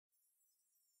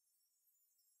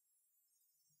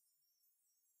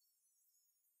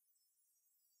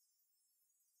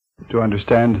to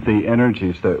understand the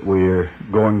energies that we're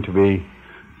going to be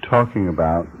talking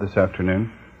about this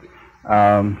afternoon,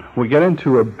 we get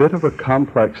into a bit of a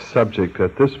complex subject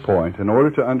at this point. In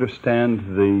order to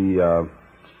understand the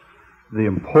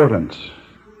importance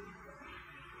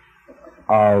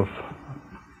of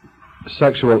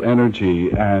sexual energy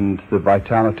and the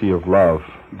vitality of love,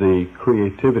 the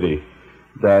creativity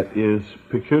that is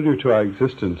peculiar to our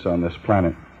existence on this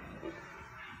planet.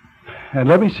 And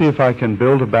let me see if I can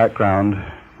build a background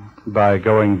by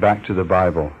going back to the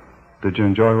Bible. Did you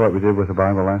enjoy what we did with the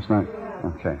Bible last night?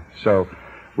 Okay, so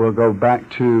we'll go back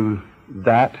to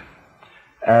that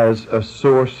as a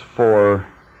source for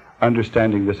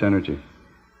understanding this energy.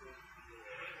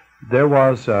 There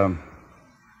was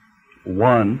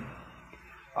one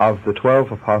of the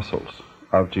 12 apostles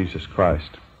of Jesus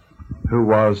Christ who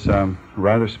was a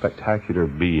rather spectacular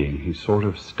being. He sort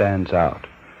of stands out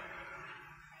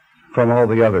from all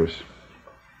the others.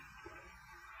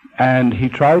 And he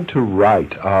tried to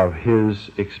write of his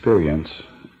experience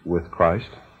with Christ.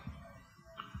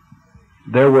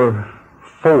 There were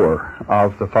 4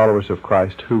 of the followers of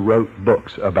Christ who wrote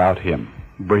books about him,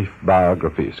 brief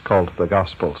biographies called the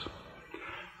Gospels.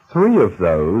 3 of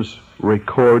those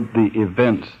record the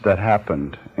events that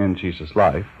happened in Jesus'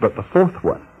 life, but the 4th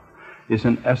one is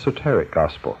an esoteric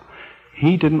gospel.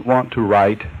 He didn't want to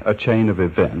write a chain of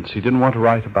events. He didn't want to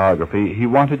write a biography. He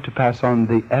wanted to pass on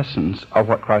the essence of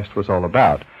what Christ was all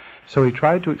about. So he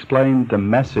tried to explain the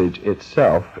message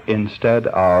itself instead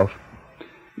of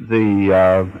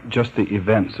just the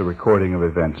events, the recording of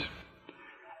events.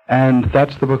 And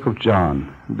that's the book of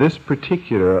John. This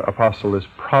particular apostle is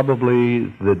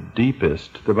probably the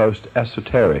deepest, the most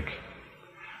esoteric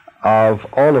of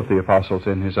all of the apostles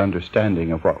in his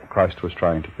understanding of what Christ was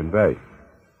trying to convey.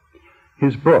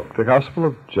 His book, the Gospel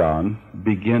of John,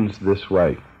 begins this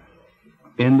way.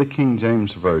 In the King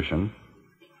James Version,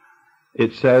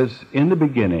 it says, "In the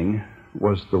beginning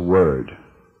was the Word.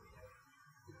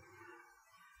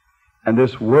 And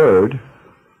this Word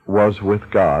was with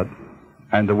God,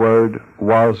 and the Word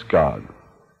was God.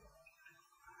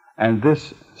 And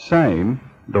this same,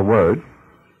 the Word,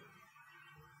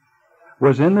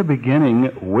 was in the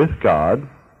beginning with God,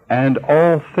 and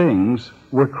all things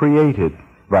were created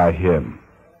by Him,"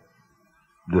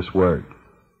 this Word.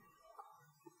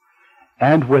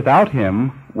 "And without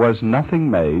Him was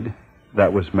nothing made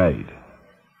that was made."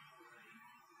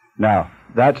 Now,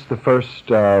 that's the first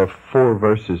 4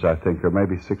 verses, I think, or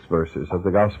maybe 6 verses of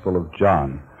the Gospel of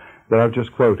John that I've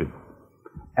just quoted.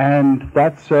 And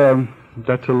that's a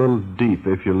little deep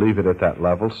if you leave it at that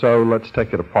level, so let's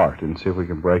take it apart and see if we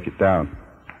can break it down.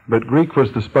 But Greek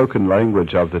was the spoken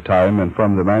language of the time, and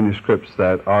from the manuscripts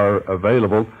that are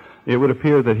available, it would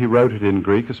appear that he wrote it in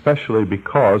Greek, especially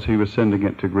because he was sending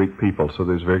it to Greek people, so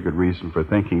there's very good reason for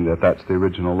thinking that that's the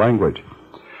original language.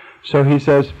 So he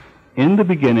says, "In the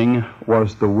beginning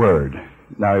was the Word."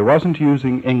 Now, he wasn't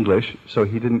using English, so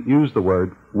he didn't use the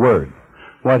word "word."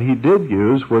 What he did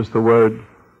use was the word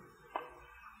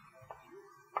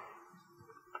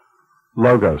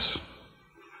logos.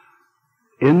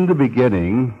 In the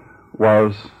beginning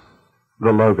was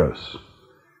the logos.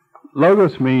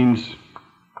 Logos means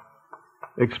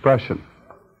expression.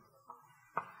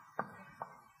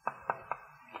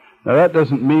 Now, that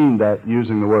doesn't mean that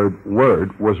using the word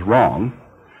 "word" was wrong.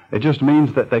 It just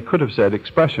means that they could have said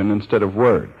expression instead of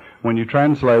word. When you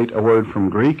translate a word from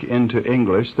Greek into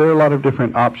English, there are a lot of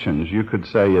different options. You could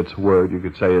say it's word, you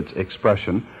could say it's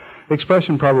expression.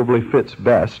 Expression probably fits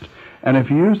best. And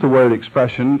if you use the word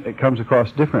expression, it comes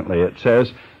across differently. It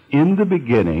says, "In the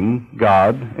beginning,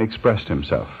 God expressed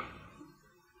Himself."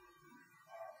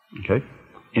 Okay?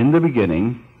 In the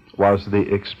beginning was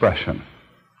the expression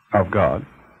of God.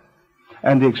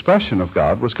 And the expression of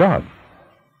God was God.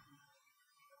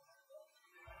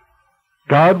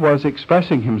 God was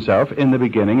expressing Himself in the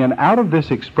beginning, and out of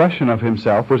this expression of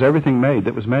Himself was everything made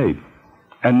that was made.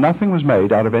 And nothing was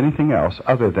made out of anything else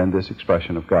other than this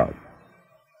expression of God.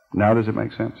 Now, does it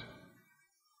make sense?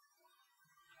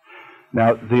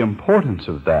 Now, the importance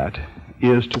of that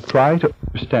is to try to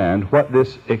understand what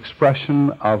this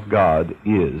expression of God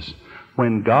is.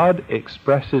 When God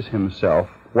expresses Himself,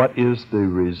 what is the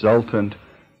resultant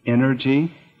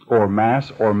energy or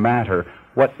mass or matter?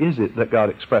 What is it that God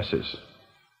expresses?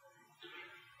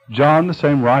 John, the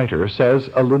same writer, says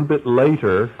a little bit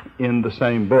later in the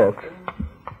same book,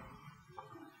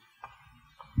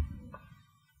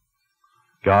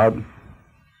 God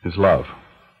is love.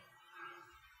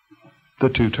 The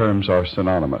 2 terms are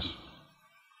synonymous.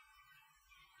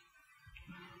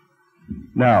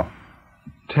 Now,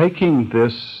 taking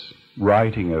this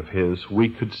writing of his, we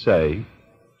could say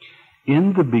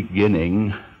In the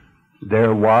beginning,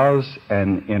 there was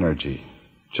an energy,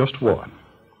 just one.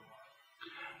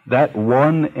 That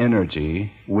one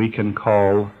energy we can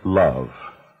call love.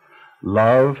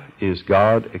 Love is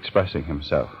God expressing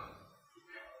himself.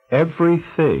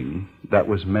 Everything that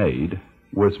was made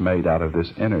out of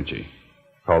this energy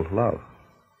called love.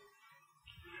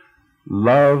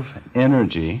 Love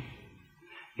energy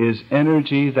is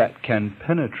energy that can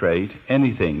penetrate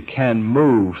anything, can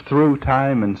move through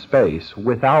time and space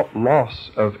without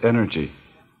loss of energy.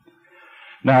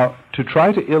 Now, to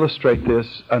try to illustrate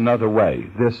this another way,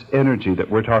 this energy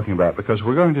that we're talking about, because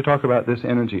we're going to talk about this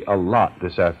energy a lot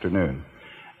this afternoon,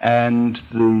 and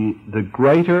the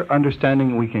greater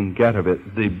understanding we can get of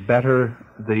it, the better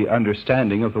the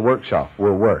understanding of the workshop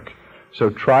will work.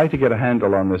 So try to get a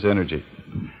handle on this energy.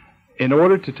 In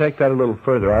order to take that a little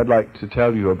further, I'd like to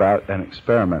tell you about an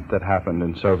experiment that happened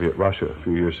in Soviet Russia a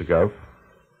few years ago,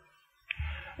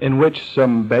 in which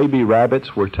some baby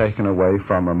rabbits were taken away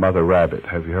from a mother rabbit.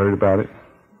 Have you heard about it?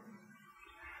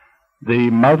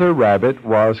 The mother rabbit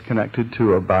was connected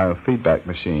to a biofeedback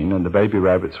machine, and the baby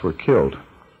rabbits were killed.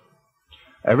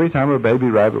 Every time a baby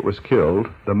rabbit was killed,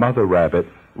 the mother rabbit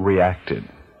reacted,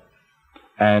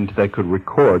 and they could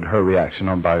record her reaction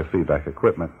on biofeedback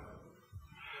equipment.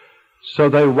 So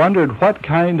they wondered, what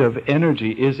kind of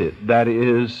energy is it that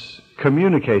is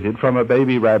communicated from a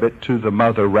baby rabbit to the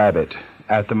mother rabbit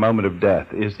at the moment of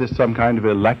death? Is this some kind of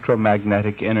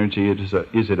electromagnetic energy? Is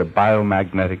it a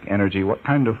biomagnetic energy? What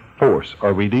kind of force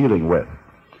are we dealing with?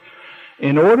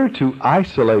 In order to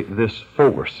isolate this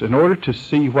force, in order to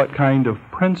see what kind of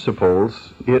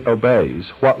principles it obeys,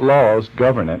 what laws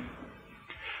govern it,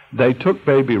 they took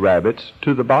baby rabbits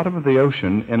to the bottom of the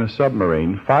ocean in a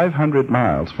submarine 500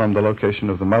 miles from the location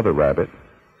of the mother rabbit,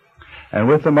 and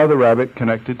with the mother rabbit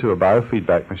connected to a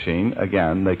biofeedback machine,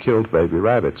 again, they killed baby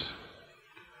rabbits.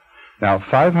 Now,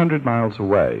 500 miles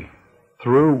away,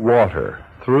 through water,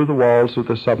 through the walls of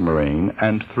the submarine,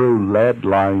 and through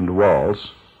lead-lined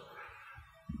walls,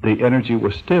 the energy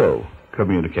was still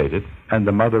communicated, and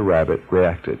the mother rabbit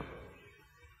reacted.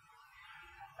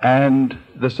 And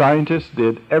the scientists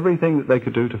did everything that they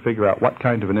could do to figure out what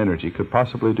kind of an energy could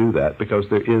possibly do that, because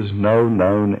there is no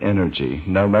known energy,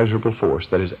 no measurable force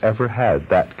that has ever had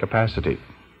that capacity.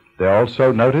 They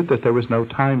also noted that there was no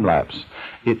time lapse.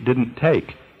 It didn't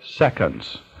take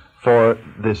seconds for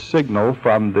this signal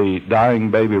from the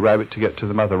dying baby rabbit to get to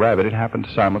the mother rabbit. It happened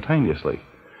simultaneously.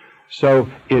 So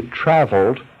it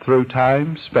traveled through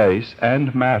time, space,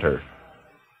 and matter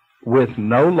with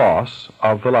no loss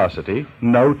of velocity,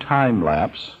 no time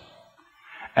lapse,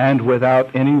 and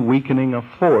without any weakening of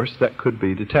force that could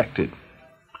be detected.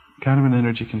 What kind of an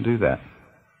energy can do that?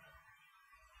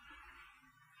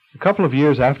 A couple of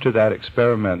years after that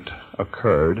experiment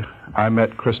occurred, I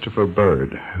met Christopher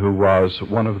Bird, who was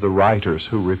one of the writers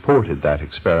who reported that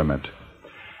experiment.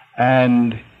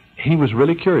 And he was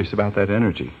really curious about that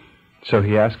energy. So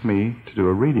he asked me to do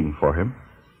a reading for him.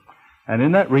 And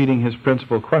in that reading, his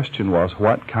principal question was,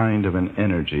 what kind of an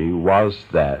energy was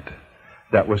that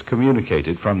was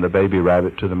communicated from the baby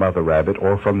rabbit to the mother rabbit,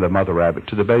 or from the mother rabbit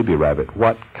to the baby rabbit?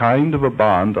 What kind of a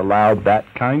bond allowed that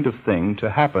kind of thing to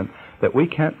happen that we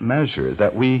can't measure,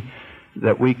 that we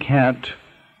can't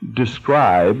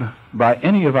describe by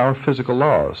any of our physical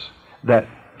laws, that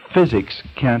physics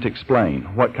can't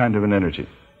explain? What kind of an energy?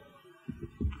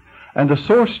 And the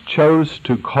source chose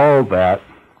to call that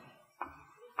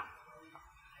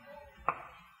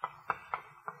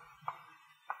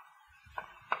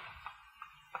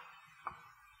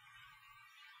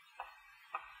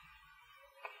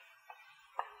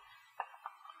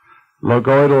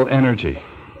logoidal energy.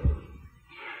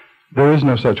 There is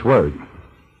no such word,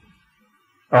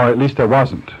 or at least there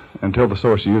wasn't until the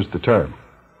source used the term.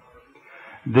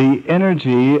 The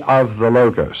energy of the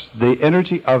Logos, the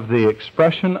energy of the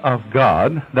expression of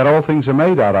God that all things are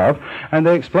made out of, and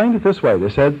they explained it this way. They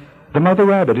said, the mother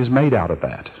rabbit is made out of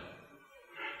that.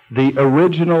 The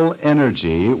original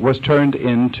energy was turned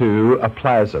into a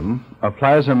plasm. A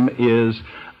plasm is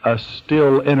a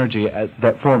still energy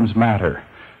that forms matter,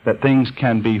 that things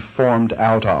can be formed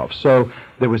out of. So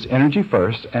there was energy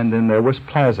first, and then there was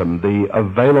plasm, the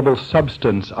available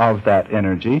substance of that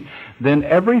energy. Then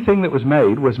everything that was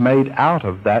made out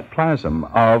of that plasm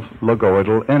of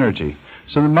logoidal energy.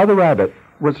 So the mother rabbit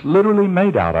was literally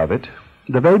made out of it.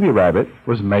 The baby rabbit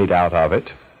was made out of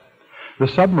it. The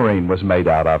submarine was made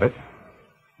out of it.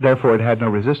 Therefore, it had no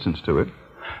resistance to it.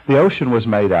 The ocean was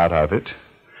made out of it.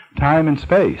 Time and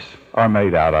space are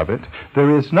made out of it.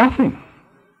 There is nothing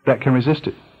that can resist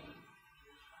it.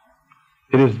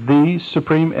 It is the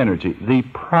supreme energy, the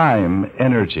prime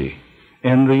energy.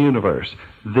 in the universe,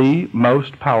 the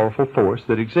most powerful force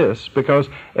that exists, because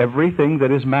everything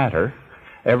that is matter,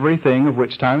 everything of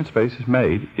which time and space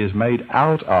is made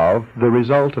out of the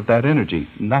result of that energy.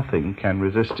 Nothing can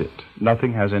resist it.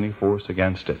 Nothing has any force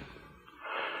against it.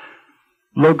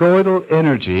 Logoidal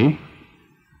energy,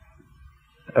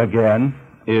 again,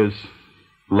 is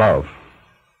love.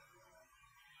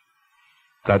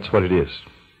 That's what it is.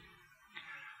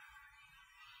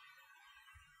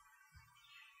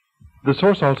 The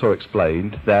source also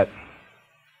explained that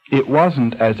it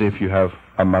wasn't as if you have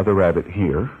a mother rabbit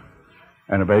here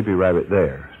and a baby rabbit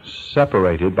there,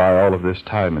 separated by all of this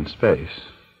time and space.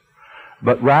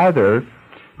 But rather,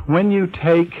 when you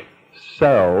take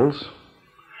cells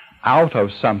out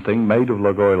of something made of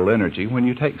logoidal energy, when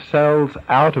you take cells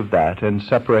out of that and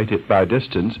separate it by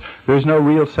distance, there's no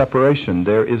real separation.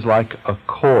 There is like a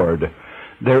cord.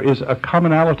 There is a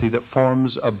commonality that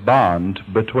forms a bond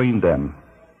between them.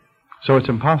 So it's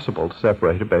impossible to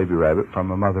separate a baby rabbit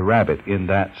from a mother rabbit in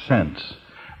that sense.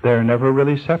 They're never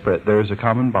really separate. There is a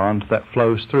common bond that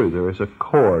flows through. There is a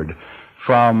cord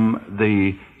from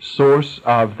the source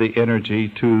of the energy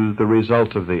to the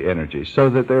result of the energy, so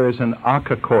that there is an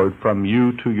aka cord from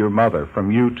you to your mother,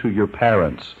 from you to your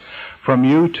parents, from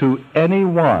you to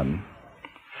anyone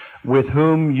with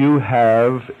whom you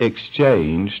have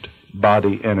exchanged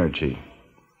body energy,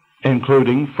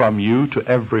 including from you to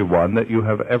everyone that you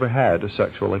have ever had a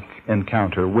sexual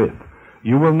encounter with.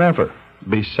 You will never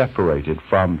be separated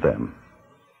from them.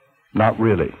 Not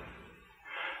really.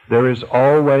 There is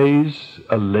always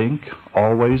a link,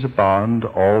 always a bond,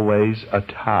 always a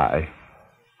tie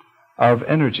of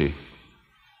energy.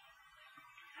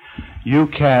 You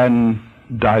can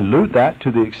dilute that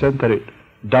to the extent that it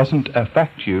doesn't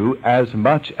affect you as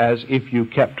much as if you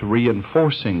kept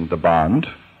reinforcing the bond,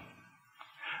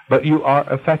 but you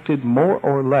are affected more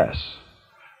or less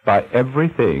by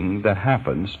everything that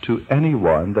happens to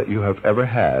anyone that you have ever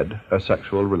had a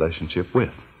sexual relationship with.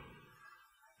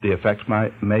 The effect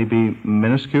may be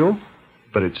minuscule,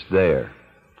 but it's there.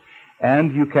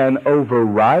 And you can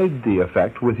override the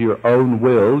effect with your own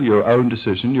will, your own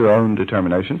decision, your own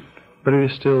determination, but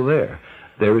it is still there.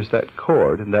 There is that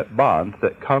cord and that bond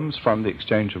that comes from the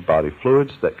exchange of body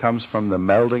fluids, that comes from the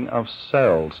melding of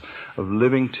cells, of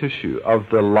living tissue, of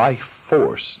the life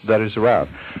force that is around.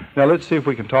 Now let's see if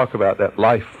we can talk about that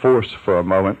life force for a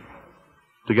moment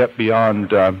to get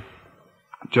beyond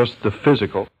just the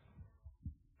physical.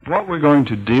 What we're going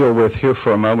to deal with here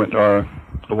for a moment are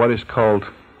what is called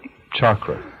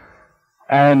chakra.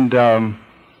 And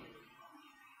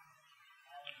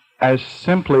as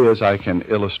simply as I can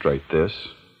illustrate this,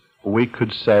 we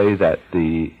could say that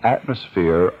the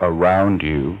atmosphere around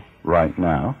you right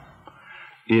now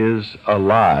is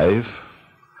alive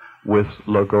with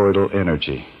logoidal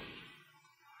energy.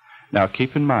 Now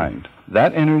keep in mind,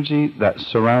 that energy that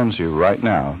surrounds you right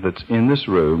now, that's in this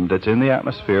room, that's in the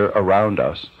atmosphere around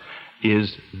us,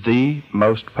 is the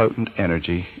most potent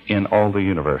energy in all the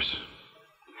universe.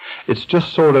 It's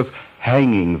just sort of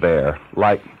hanging there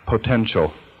like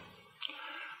potential,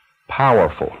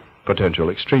 powerful potential,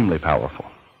 extremely powerful.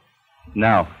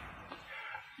 Now,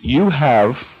 you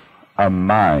have a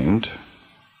mind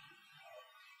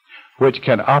which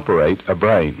can operate a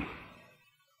brain,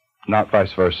 not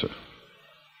vice versa.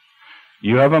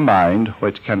 You have a mind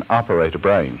which can operate a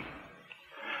brain.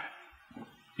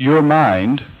 Your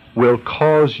mind will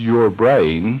cause your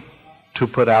brain to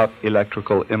put out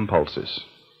electrical impulses.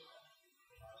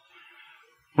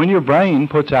 When your brain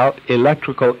puts out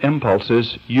electrical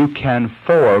impulses, you can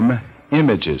form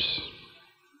images.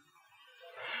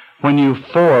 When you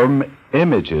form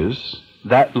images,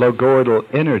 that logoidal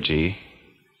energy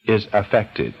is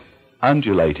affected,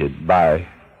 undulated by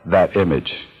that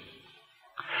image.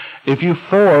 If you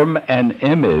form an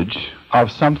image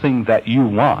of something that you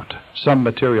want, some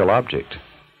material object,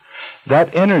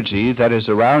 that energy that is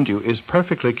around you is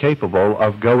perfectly capable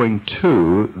of going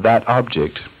to that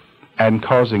object and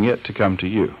causing it to come to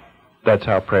you. That's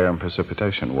how prayer and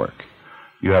precipitation work.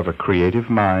 You have a creative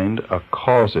mind, a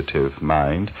causative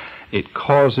mind. It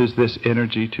causes this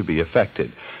energy to be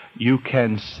affected. You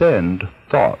can send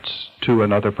thoughts to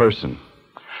another person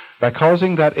by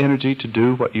causing that energy to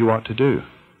do what you want to do.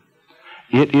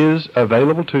 It is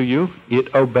available to you.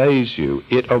 It obeys you.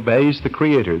 It obeys the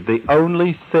Creator. The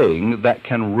only thing that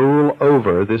can rule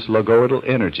over this logoidal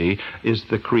energy is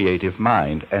the creative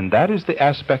mind. And that is the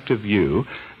aspect of you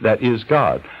that is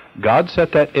God. God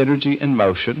set that energy in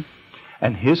motion,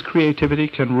 and His creativity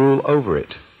can rule over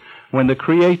it. When the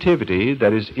creativity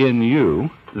that is in you,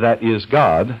 that is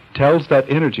God, tells that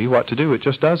energy what to do, it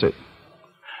just does it.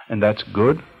 And that's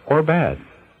good or bad.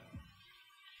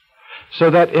 So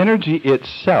that energy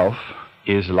itself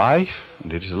is life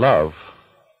and it is love,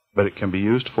 but it can be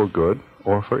used for good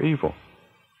or for evil.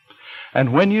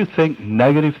 And when you think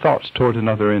negative thoughts toward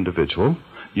another individual,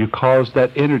 you cause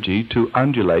that energy to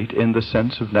undulate in the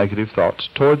sense of negative thoughts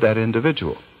toward that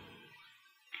individual.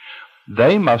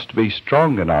 They must be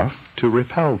strong enough to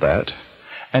repel that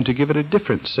and to give it a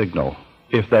different signal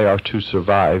if they are to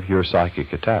survive your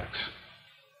psychic attacks.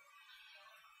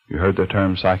 You heard the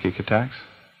term psychic attacks?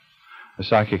 A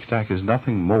psychic attack is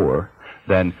nothing more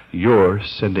than your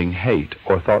sending hate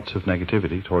or thoughts of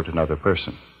negativity toward another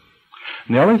person.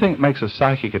 And the only thing that makes a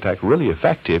psychic attack really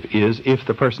effective is if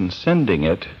the person sending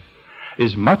it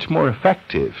is much more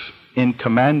effective in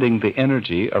commanding the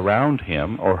energy around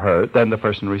him or her than the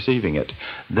person receiving it.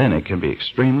 Then it can be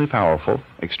extremely powerful,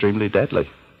 extremely deadly,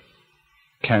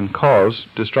 can cause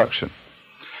destruction.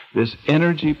 This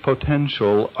energy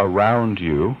potential around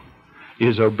you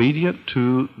is obedient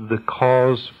to the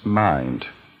cause mind.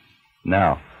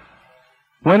 Now,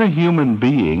 when a human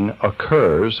being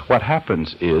occurs, what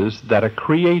happens is that a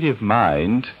creative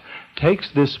mind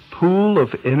takes this pool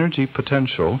of energy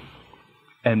potential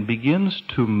and begins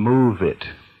to move it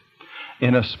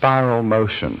in a spiral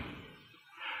motion,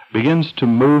 begins to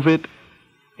move it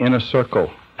in a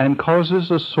circle, and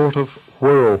causes a sort of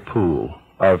whirlpool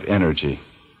of energy.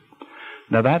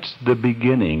 Now that's the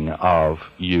beginning of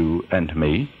you and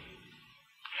me.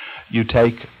 You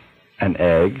take an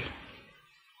egg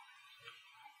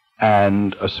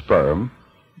and a sperm,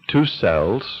 two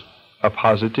cells, a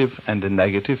positive and a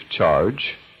negative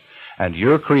charge, and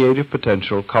your creative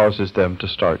potential causes them to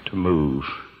start to move.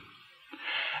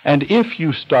 And if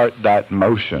you start that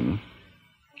motion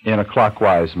in a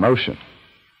clockwise motion,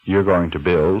 you're going to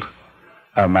build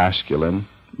a masculine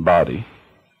body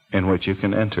in which you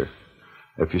can enter.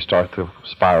 If you start the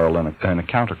spiral in a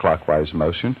counterclockwise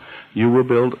motion, you will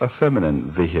build a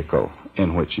feminine vehicle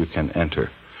in which you can enter.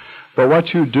 But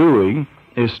what you're doing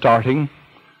is starting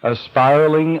a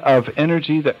spiraling of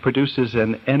energy that produces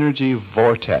an energy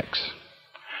vortex.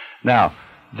 Now,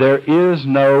 there is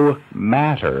no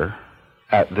matter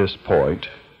at this point,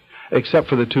 except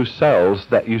for the two cells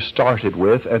that you started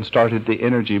with and started the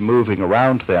energy moving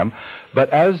around them. But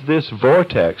as this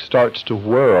vortex starts to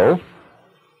whirl,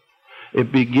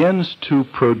 it begins to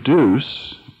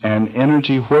produce an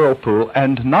energy whirlpool,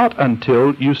 and not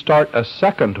until you start a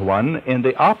second one in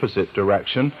the opposite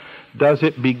direction does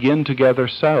it begin to gather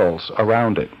cells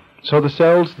around it. So the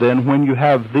cells then, when you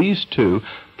have these two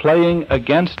playing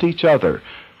against each other,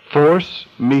 force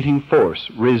meeting force,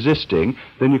 resisting,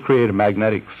 then you create a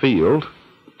magnetic field,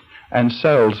 and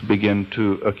cells begin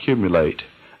to accumulate,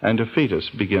 and a fetus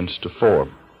begins to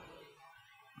form.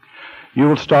 You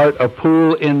will start a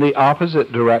pool in the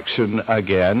opposite direction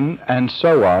again, and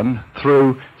so on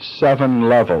through 7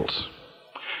 levels.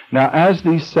 Now, as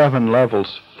these 7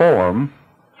 levels form,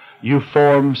 you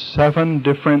form 7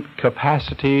 different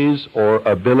capacities or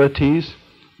abilities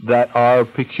that are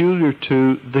peculiar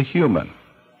to the human.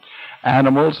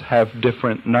 Animals have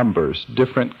different numbers,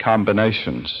 different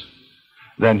combinations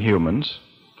than humans,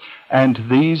 and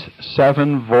these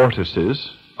 7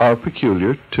 vortices are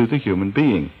peculiar to the human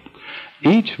being.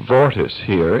 Each vortice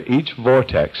here, each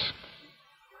vortex,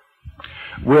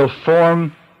 will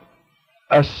form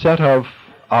a set of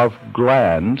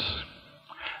glands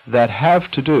that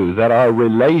are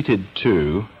related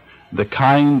to the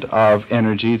kind of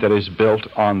energy that is built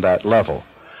on that level.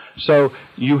 So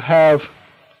you have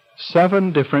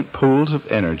 7 different pools of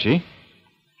energy,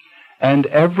 and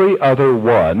every other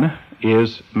one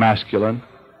is masculine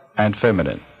and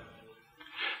feminine.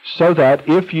 So that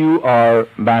if you are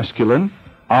masculine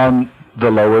on the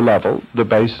lower level, the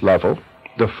base level,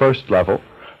 the first level,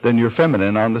 then you're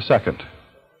feminine on the second,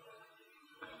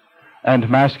 and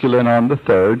masculine on the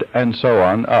third, and so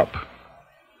on up.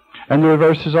 And the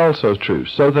reverse is also true,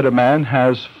 so that a man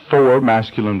has 4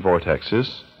 masculine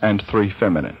vortexes and 3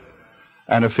 feminine,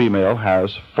 and a female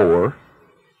has 4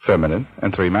 feminine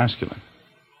and 3 masculine.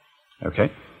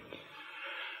 Okay?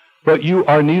 But you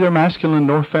are neither masculine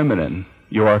nor feminine.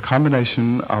 You are a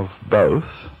combination of both,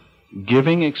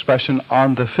 giving expression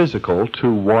on the physical to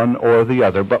one or the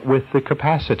other, but with the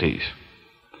capacities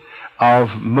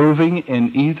of moving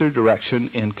in either direction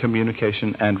in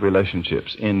communication and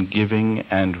relationships, in giving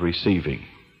and receiving.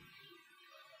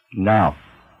 Now,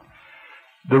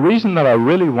 the reason that I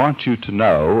really want you to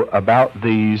know about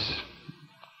these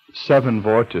 7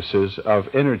 vortices of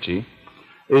energy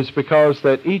is because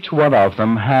that each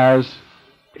one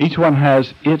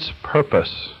has its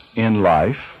purpose in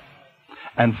life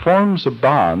and forms a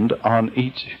bond on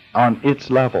its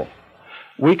level.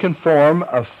 We can form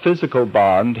a physical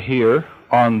bond here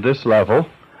on this level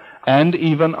and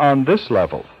even on this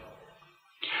level.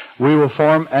 We will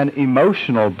form an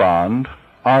emotional bond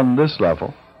on this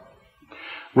level.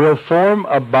 We'll form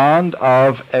a bond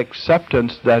of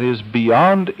acceptance that is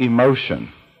beyond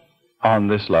emotion on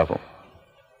this level.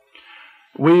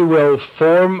 We will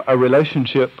form a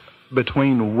relationship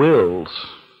between wills,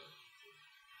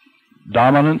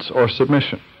 dominance or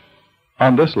submission,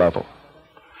 on this level.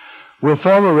 We'll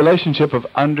form a relationship of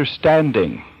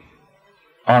understanding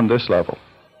on this level.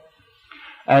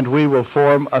 And we will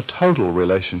form a total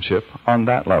relationship on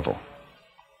that level.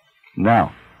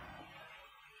 Now,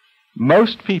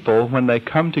 most people, when they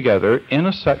come together in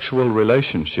a sexual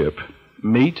relationship,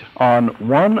 meet on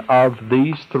one of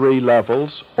these three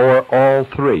levels or all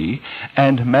three,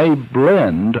 and may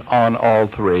blend on all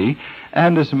three.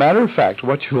 And as a matter of fact,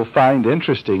 what you'll find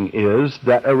interesting is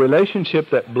that a relationship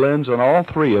that blends on all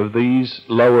three of these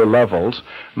lower levels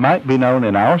might be known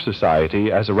in our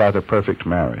society as a rather perfect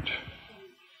marriage.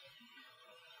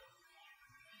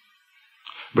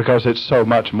 Because it's so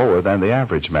much more than the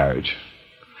average marriage,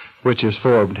 which is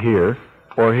formed here,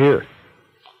 or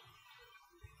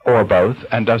both,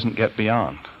 and doesn't get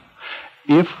beyond.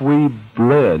 If we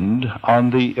blend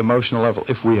on the emotional level,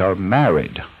 if we are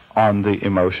married on the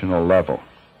emotional level,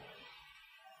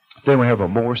 then we have a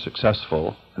more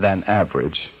successful than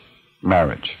average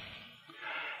marriage.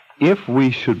 If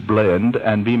we should blend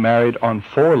and be married on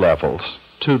 4 levels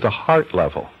to the heart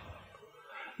level,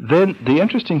 then the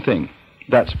interesting thing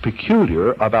that's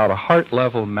peculiar about a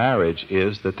heart-level marriage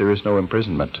is that there is no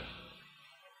imprisonment.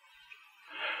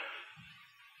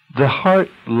 The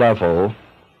heart-level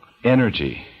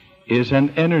energy is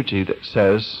an energy that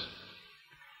says,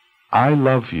 I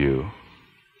love you,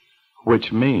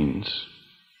 which means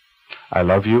I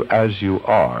love you as you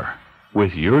are,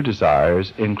 with your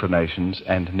desires, inclinations,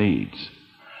 and needs.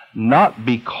 Not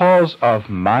because of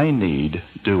my need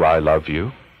do I love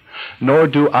you, nor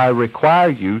do I require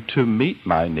you to meet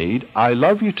my need. I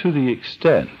love you to the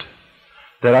extent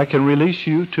that I can release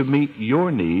you to meet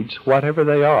your needs, whatever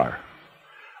they are,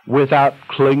 without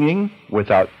clinging,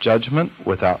 without judgment,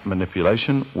 without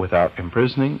manipulation, without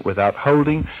imprisoning, without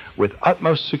holding, with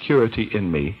utmost security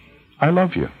in me. I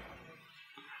love you.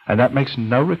 And that makes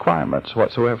no requirements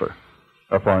whatsoever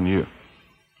upon you.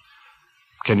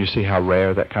 Can you see how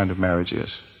rare that kind of marriage is?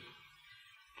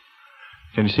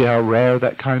 Can you see how rare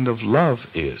that kind of love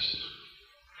is?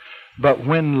 But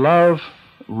when love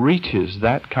reaches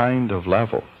that kind of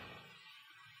level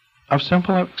of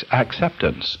simple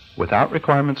acceptance, without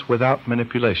requirements, without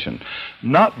manipulation,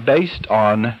 not based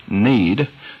on need,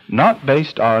 not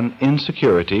based on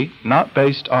insecurity, not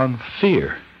based on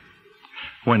fear,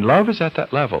 when love is at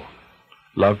that level,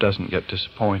 love doesn't get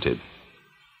disappointed.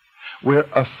 We're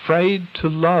afraid to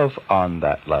love on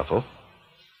that level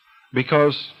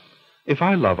because if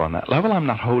I love on that level, I'm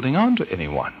not holding on to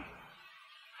anyone.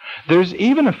 There's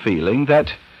even a feeling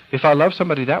that if I love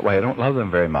somebody that way, I don't love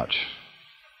them very much.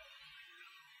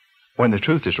 When the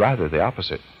truth is rather the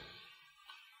opposite.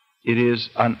 It is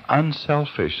an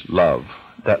unselfish love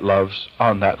that loves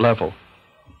on that level.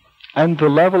 And the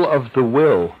level of the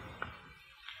will,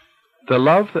 the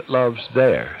love that loves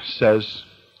there says,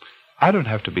 I don't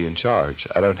have to be in charge.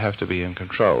 I don't have to be in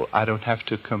control. I don't have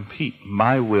to compete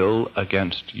my will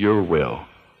against your will.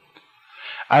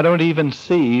 I don't even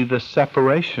see the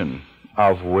separation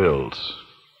of wills.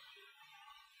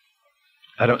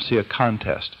 I don't see a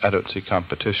contest. I don't see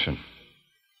competition.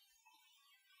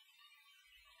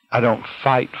 I don't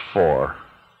fight for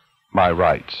my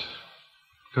rights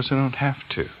because I don't have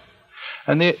to.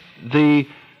 And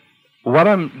what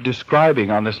I'm describing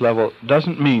on this level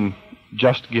doesn't mean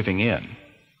just giving in,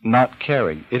 not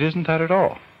caring. It isn't that at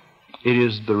all. It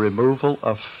is the removal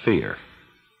of fear.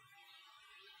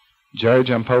 Jerry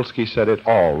Jampolsky said it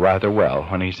all rather well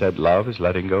when he said love is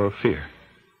letting go of fear.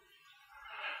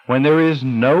 When there is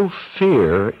no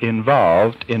fear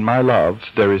involved in my love,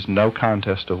 there is no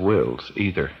contest of wills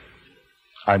either.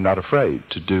 I'm not afraid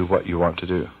to do what you want to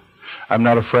do. I'm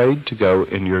not afraid to go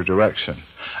in your direction.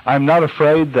 I'm not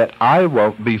afraid that I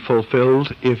won't be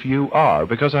fulfilled if you are,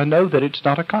 because I know that it's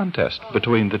not a contest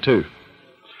between the two.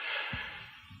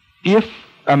 If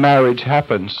a marriage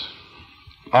happens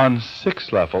on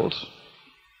 6 levels,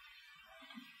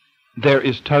 there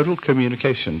is total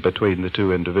communication between the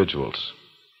two individuals.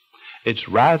 It's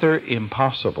rather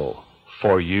impossible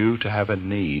for you to have a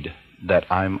need that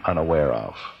I'm unaware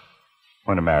of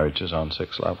when a marriage is on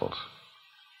 6 levels.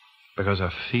 Because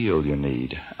I feel your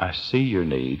need, I see your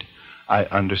need, I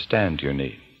understand your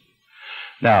need.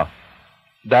 Now,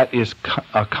 that is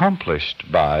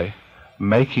accomplished by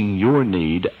making your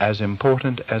need as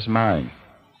important as mine.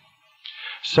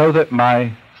 so that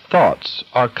my thoughts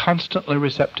are constantly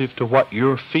receptive to what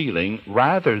you're feeling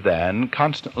rather than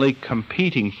constantly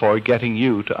competing for getting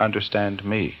you to understand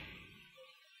me.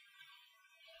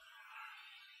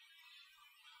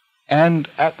 And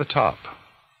at the top,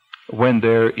 when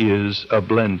there is a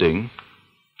blending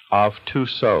of two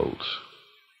souls,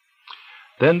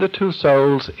 then the two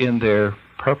souls in their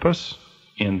purpose,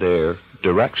 in their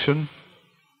direction,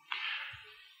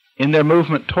 in their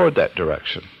movement toward that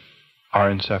direction, are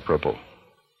inseparable.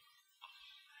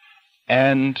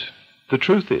 And the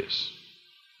truth is,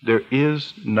 there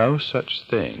is no such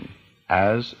thing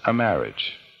as a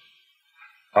marriage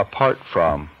apart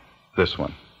from this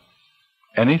one.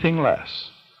 Anything less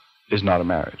is not a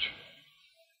marriage.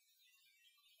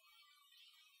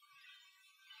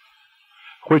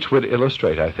 Which would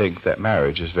illustrate, I think, that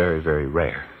marriage is very, very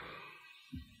rare.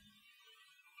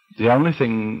 The only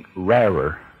thing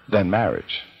rarer than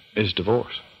marriage is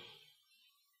divorce.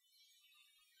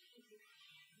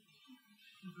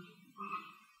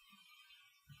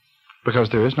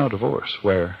 Because there is no divorce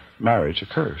where marriage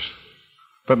occurs.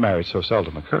 But marriage so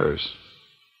seldom occurs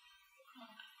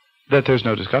that there's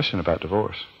no discussion about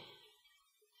divorce.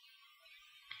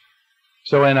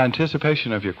 So in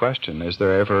anticipation of your question, is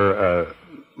there ever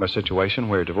a situation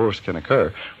where divorce can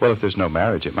occur? Well, if there's no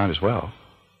marriage, it might as well.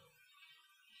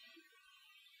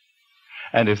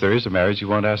 And if there is a marriage, you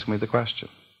won't ask me the question.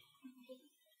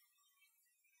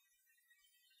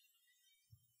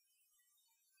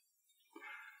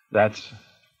 That's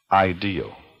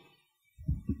ideal.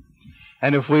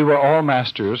 And if we were all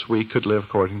masters, we could live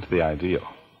according to the ideal.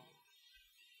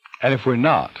 And if we're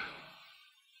not,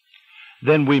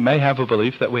 then we may have a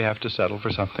belief that we have to settle for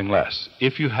something less.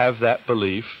 If you have that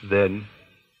belief, then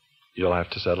you'll have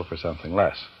to settle for something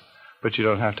less. But you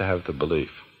don't have to have the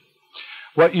belief.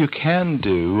 What you can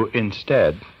do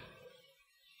instead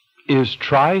is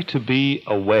try to be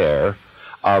aware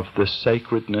of the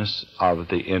sacredness of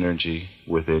the energy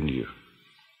within you.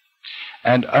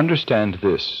 And understand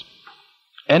this.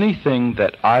 Anything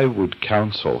that I would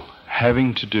counsel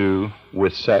having to do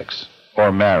with sex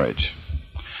or marriage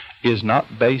is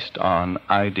not based on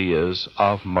ideas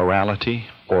of morality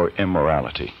or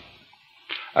immorality.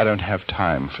 I don't have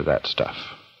time for that stuff.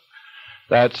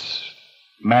 That's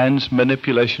man's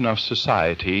manipulation of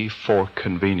society for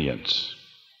convenience.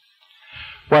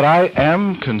 What I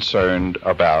am concerned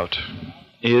about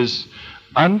is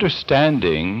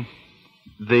understanding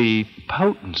the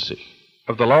potency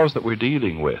of the laws that we're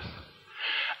dealing with.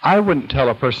 I wouldn't tell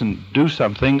a person do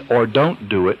something or don't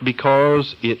do it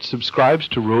because it subscribes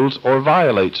to rules or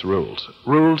violates rules.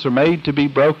 Rules are made to be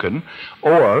broken,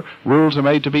 or rules are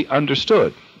made to be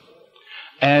understood.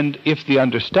 And if the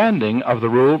understanding of the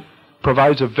rule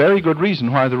provides a very good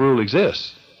reason why the rule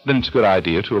exists, then it's a good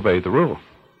idea to obey the rule.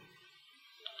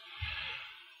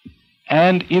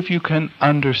 And if you can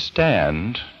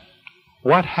understand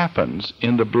what happens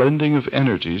in the blending of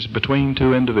energies between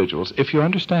two individuals, if you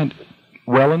understand it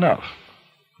well enough,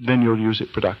 then you'll use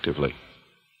it productively.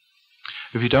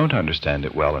 If you don't understand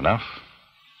it well enough,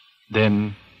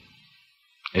 then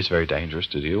it's very dangerous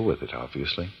to deal with it,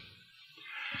 obviously.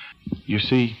 You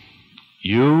see,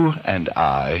 you and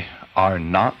I are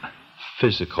not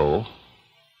physical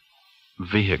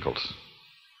vehicles.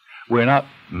 We're not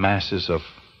masses of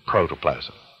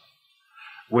protoplasm.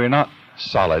 We're not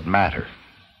solid matter.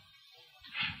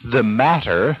 The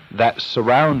matter that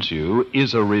surrounds you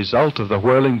is a result of the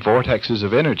whirling vortexes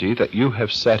of energy that you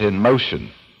have set in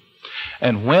motion.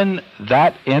 And when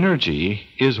that energy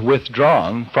is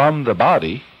withdrawn from the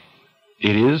body,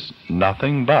 it is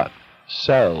nothing but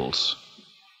cells.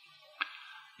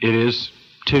 It is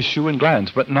tissue and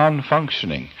glands, but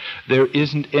non-functioning. There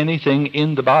isn't anything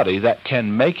in the body that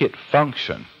can make it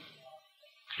function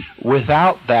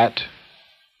without that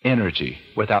energy,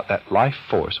 without that life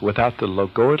force, without the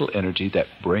logoidal energy that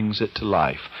brings it to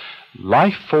life.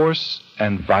 Life force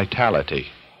and vitality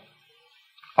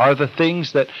are the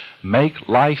things that make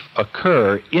life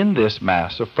occur in this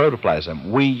mass of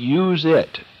protoplasm. We use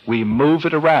it, we move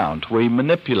it around, we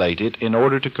manipulate it in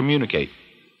order to communicate.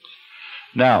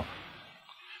 Now,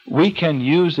 we can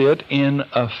use it in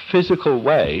a physical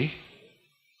way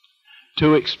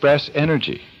to express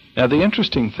energy. Now, the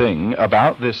interesting thing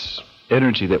about this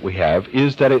energy that we have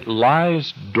is that it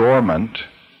lies dormant,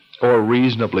 or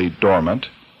reasonably dormant,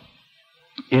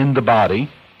 in the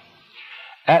body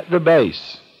at the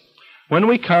base. When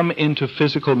we come into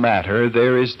physical matter,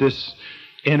 there is this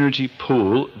energy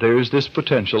pool, there is this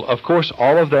potential. Of course,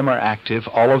 all of them are active,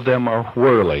 all of them are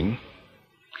whirling.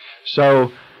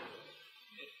 So,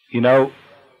 you know,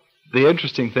 the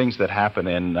interesting things that happen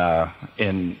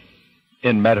in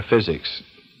metaphysics,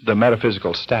 the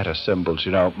metaphysical status symbols.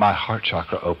 My heart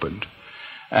chakra opened.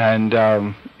 And,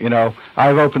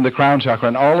 I've opened the crown chakra,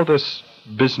 and all of this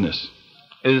business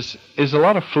is a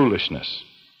lot of foolishness.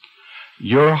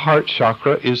 Your heart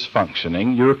chakra is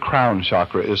functioning, your crown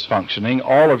chakra is functioning,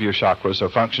 all of your chakras are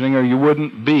functioning, or you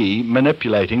wouldn't be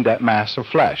manipulating that mass of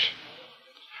flesh,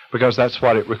 because that's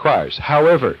what it requires.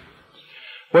 However,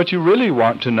 what you really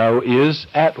want to know is,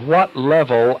 at what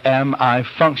level am I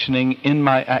functioning in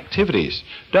my activities?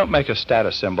 Don't make a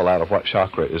status symbol out of what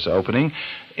chakra is opening.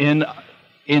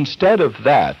 Instead of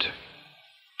that,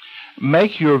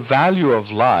 make your value of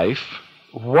life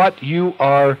what you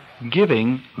are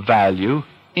giving value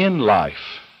in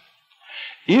life.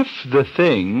 If the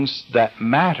things that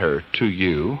matter to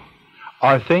you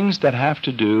are things that have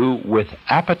to do with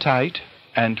appetite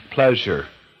and pleasure,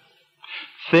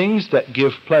 things that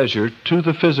give pleasure to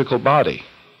the physical body,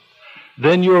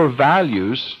 then your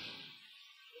values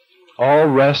all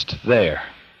rest there.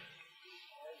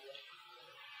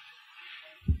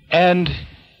 And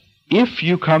if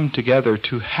you come together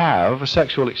to have a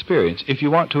sexual experience, if you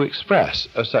want to express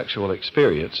a sexual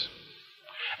experience,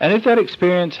 and if that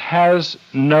experience has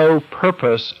no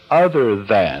purpose other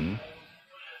than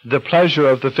the pleasure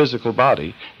of the physical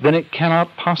body, then it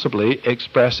cannot possibly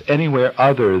express anywhere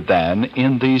other than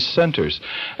in these centers.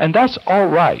 And that's all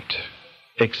right,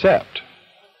 except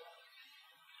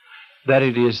that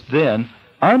it is then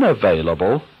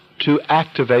unavailable to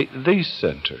activate these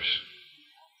centers.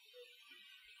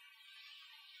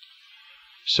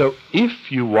 So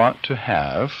if you want to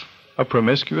have a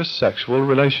promiscuous sexual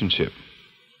relationship,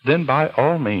 then by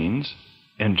all means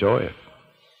enjoy it.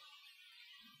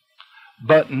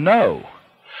 But know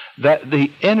that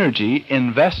the energy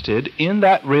invested in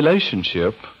that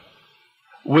relationship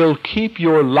will keep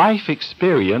your life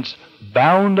experience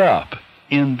bound up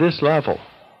in this level,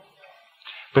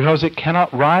 because it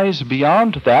cannot rise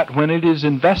beyond that when it is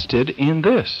invested in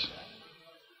this.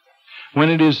 When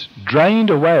it is drained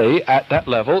away at that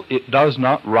level, it does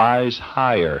not rise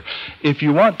higher. If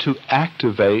you want to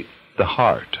activate the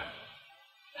heart,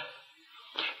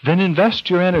 then invest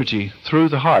your energy through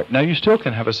the heart. Now, you still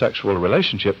can have a sexual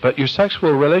relationship, but your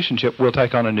sexual relationship will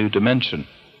take on a new dimension.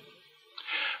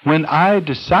 When I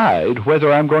decide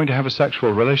whether I'm going to have a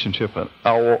sexual relationship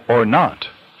or not,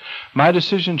 my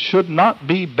decision should not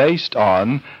be based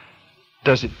on,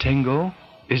 does it tingle?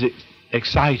 Is it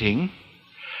exciting?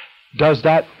 Does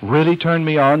that really turn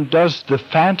me on? Does the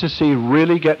fantasy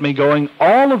really get me going?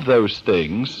 All of those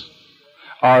things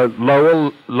are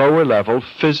lower level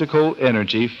physical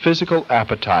energy, physical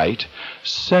appetite,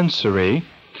 sensory.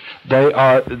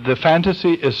 The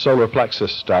fantasy is solar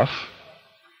plexus stuff.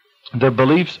 The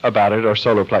beliefs about it are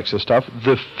solar plexus stuff.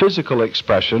 The physical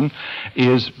expression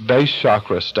is base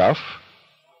chakra stuff.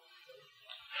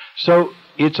 So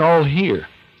it's all here.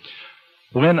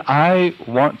 When I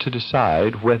want to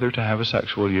decide whether to have a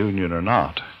sexual union or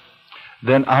not,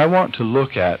 then I want to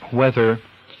look at whether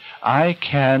I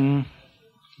can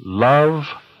love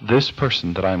this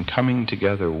person that I'm coming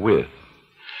together with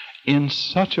in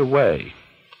such a way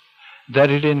that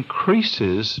it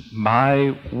increases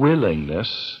my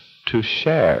willingness to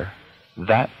share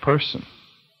that person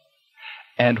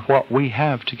and what we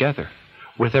have together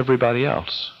with everybody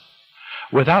else,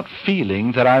 without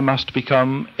feeling that I must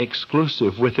become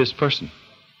exclusive with this person.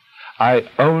 I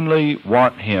only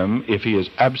want him if he is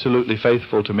absolutely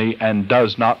faithful to me and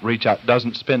does not reach out,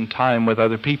 doesn't spend time with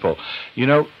other people. You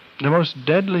know, the most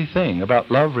deadly thing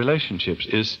about love relationships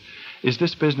is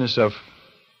this business of,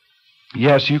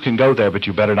 yes, you can go there, but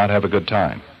you better not have a good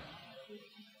time.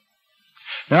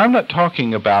 Now, I'm not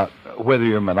talking about whether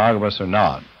you're monogamous or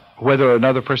not, whether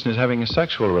another person is having a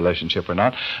sexual relationship or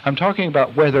not. I'm talking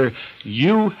about whether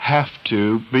you have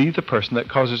to be the person that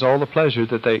causes all the pleasure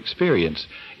that they experience.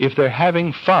 If they're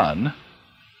having fun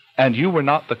and you were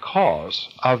not the cause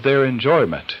of their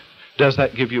enjoyment, does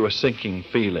that give you a sinking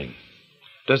feeling?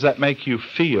 Does that make you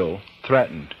feel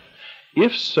threatened?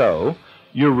 If so,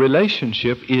 your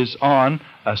relationship is on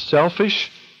a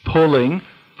selfish, pulling,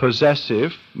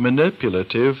 possessive,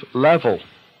 manipulative level.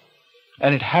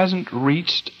 And it hasn't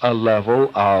reached a level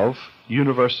of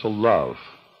universal love,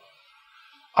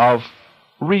 of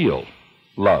real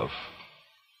love.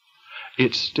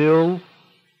 It's still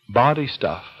body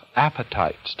stuff,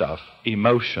 appetite stuff,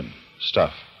 emotion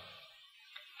stuff.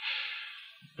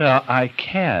 Now, I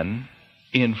can,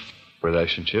 in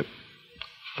relationship,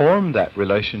 form that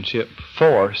relationship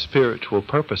for spiritual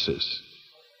purposes.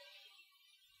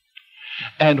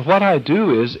 And what I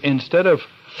do is, instead of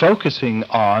focusing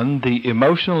on the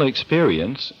emotional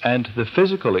experience and the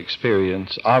physical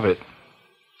experience of it,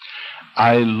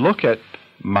 I look at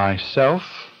myself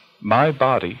my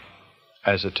body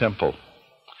as a temple.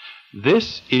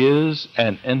 This is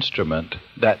an instrument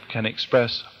that can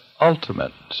express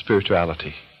ultimate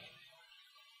spirituality.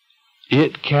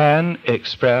 It can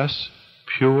express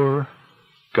pure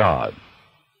God.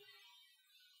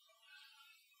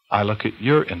 I look at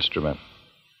your instrument.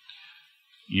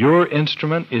 Your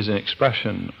instrument is an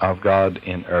expression of God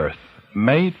in earth,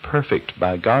 made perfect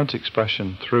by God's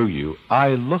expression through you. I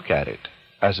look at it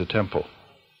as a temple.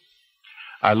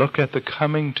 I look at the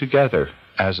coming together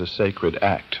as a sacred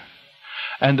act.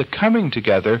 And the coming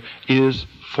together is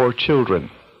for children.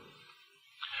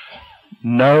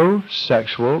 No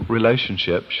sexual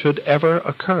relationship should ever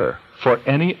occur for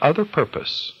any other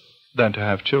purpose than to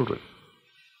have children.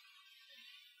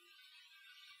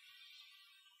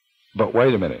 But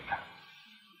wait a minute.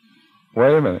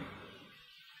 Wait a minute.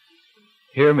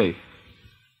 Hear me.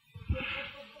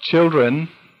 Children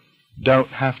don't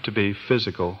have to be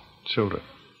physical children.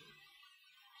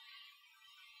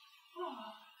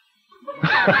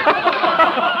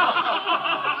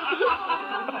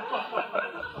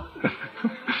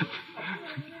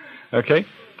 Okay?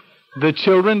 The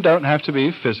children don't have to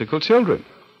be physical children.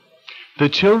 The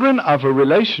children of a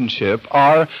relationship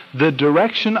are the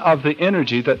direction of the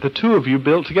energy that the two of you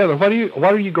built together. What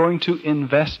are you going to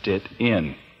invest it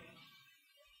in?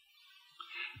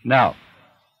 Now,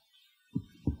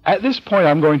 at this point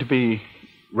I'm going to be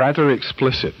rather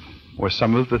explicit with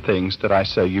some of the things that I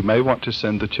say. You may want to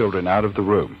send the children out of the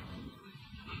room.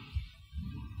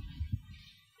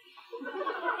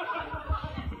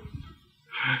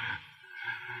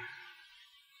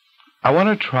 I want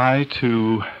to try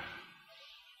to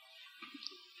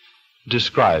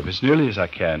describe as nearly as I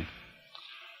can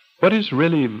what is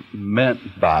really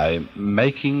meant by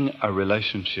making a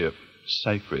relationship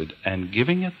sacred and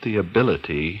giving it the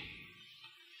ability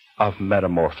of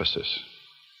metamorphosis.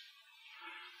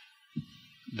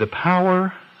 The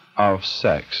power of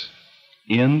sex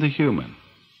in the human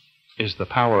is the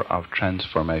power of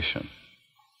transformation.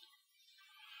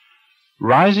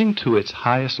 Rising to its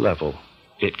highest level,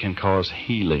 it can cause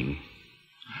healing.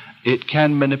 It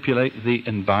can manipulate the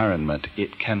environment.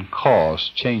 It can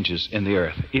cause changes in the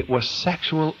earth. It was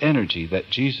sexual energy that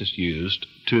Jesus used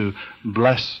to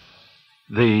bless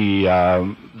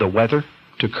the weather,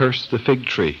 to curse the fig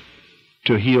tree,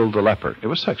 to heal the leper. It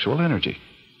was sexual energy.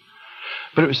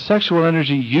 But it was sexual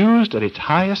energy used at its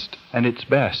highest and its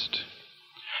best.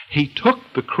 He took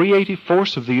the creative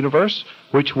force of the universe,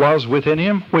 which was within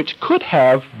him, which could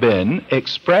have been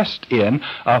expressed in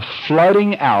a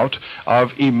flooding out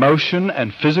of emotion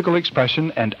and physical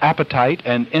expression and appetite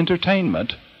and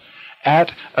entertainment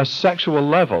at a sexual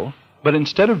level, but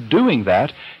instead of doing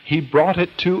that, he brought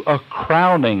it to a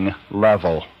crowning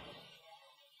level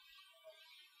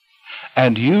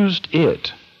and used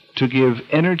it to give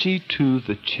energy to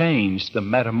the change, the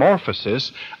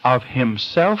metamorphosis of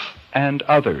himself and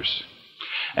others.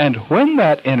 And when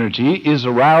that energy is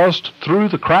aroused through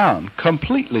the crown,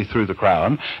 completely through the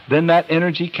crown, then that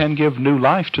energy can give new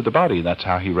life to the body. That's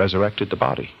how he resurrected the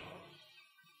body.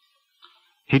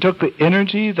 He took the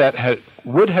energy that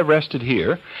would have rested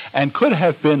here and could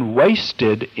have been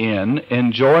wasted in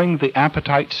enjoying the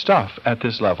appetite stuff at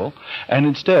this level, and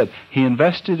instead he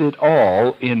invested it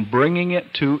all in bringing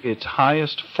it to its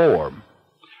highest form,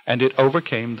 and it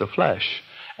overcame the flesh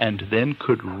and then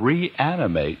could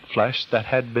reanimate flesh that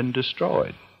had been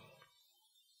destroyed.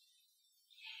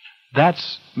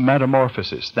 That's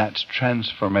metamorphosis. That's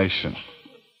transformation.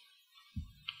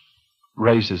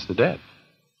 Raises the dead.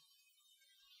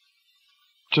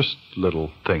 Just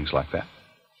little things like that.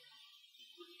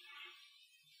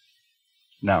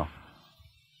 Now,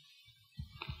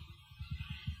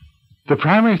 the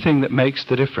primary thing that makes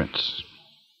the difference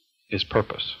is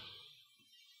purpose.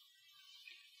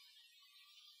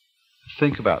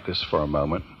 Think about this for a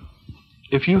moment.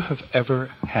 If you have ever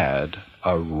had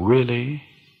a really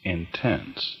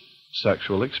intense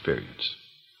sexual experience,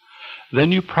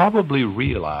 then you probably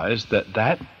realize that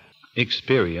that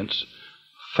experience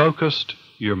focused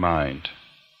your mind.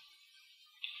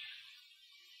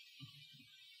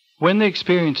 When the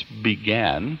experience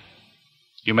began,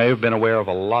 you may have been aware of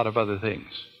a lot of other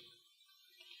things.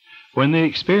 When the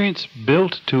experience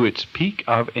built to its peak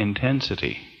of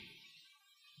intensity,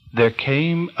 there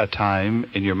came a time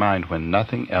in your mind when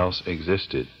nothing else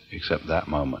existed except that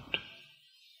moment.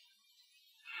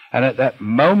 And at that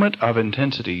moment of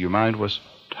intensity, your mind was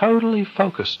totally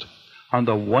focused on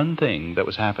the one thing that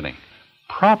was happening.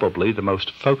 Probably the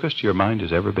most focused your mind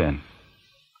has ever been.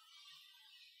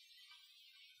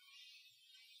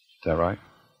 Is that right?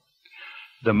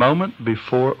 The moment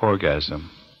before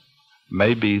orgasm,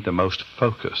 may be the most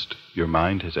focused your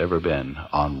mind has ever been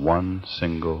on one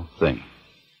single thing.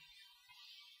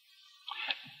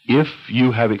 If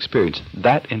you have experienced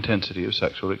that intensity of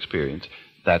sexual experience,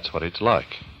 that's what it's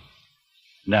like.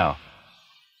 Now,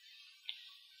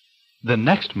 the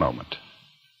next moment,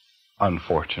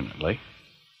 unfortunately,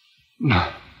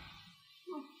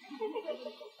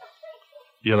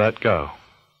 you let go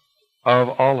of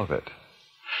all of it.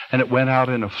 And it went out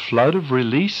in a flood of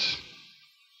release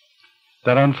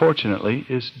that unfortunately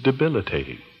is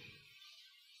debilitating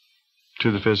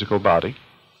to the physical body,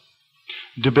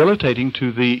 debilitating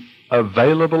to the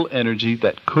available energy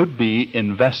that could be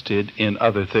invested in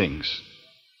other things.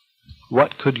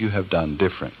 What could you have done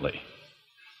differently?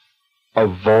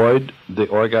 Avoid the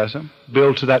orgasm?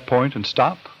 Build to that point and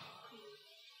stop?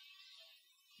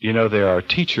 You know, there are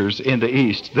teachers in the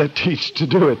East that teach to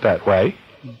do it that way.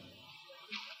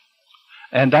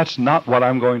 And that's not what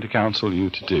I'm going to counsel you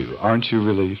to do. Aren't you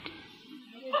relieved?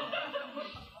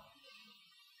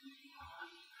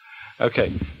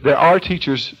 Okay, there are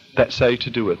teachers that say to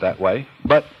do it that way,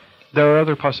 but there are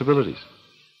other possibilities.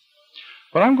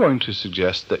 What I'm going to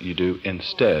suggest that you do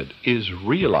instead is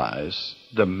realize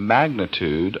the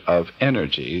magnitude of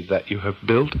energy that you have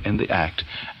built in the act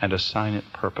and assign it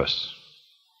purpose.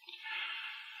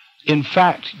 In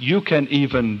fact, you can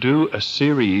even do a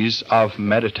series of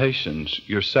meditations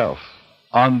yourself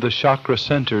on the chakra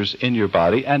centers in your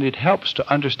body, and it helps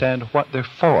to understand what they're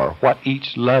for, what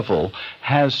each level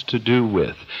has to do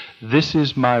with. This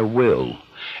is my will.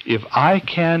 If I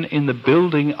can, in the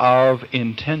building of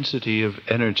intensity of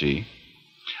energy,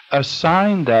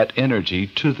 assign that energy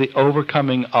to the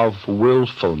overcoming of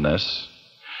willfulness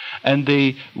and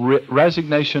the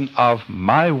resignation of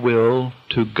my will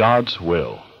to God's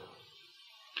will,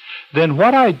 then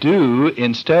what I do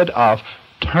instead of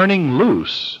turning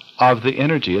loose of the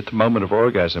energy at the moment of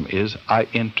orgasm is I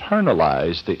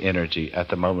internalize the energy at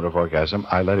the moment of orgasm.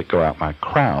 I let it go out my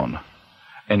crown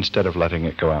instead of letting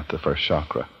it go out the first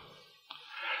chakra.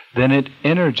 Then it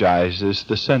energizes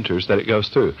the centers that it goes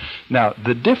through. Now,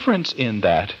 the difference in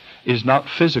that is not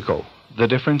physical. The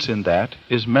difference in that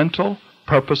is mental,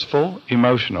 purposeful,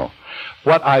 emotional.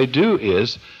 What I do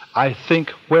is I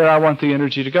think where I want the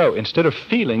energy to go. Instead of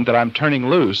feeling that I'm turning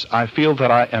loose, I feel that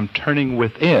I am turning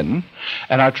within,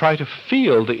 and I try to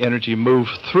feel the energy move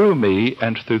through me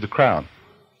and through the crown.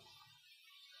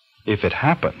 If it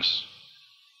happens,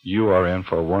 you are in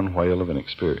for one whale of an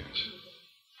experience.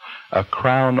 A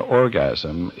crown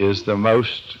orgasm is the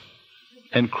most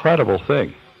incredible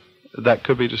thing that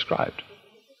could be described.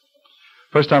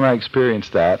 First time I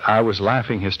experienced that, I was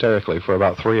laughing hysterically for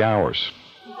about 3 hours.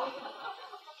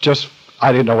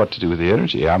 I didn't know what to do with the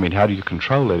energy. I mean, how do you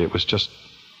control it? It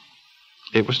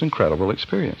was an incredible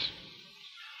experience.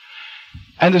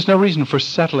 And there's no reason for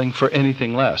settling for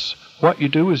anything less. What you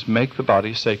do is make the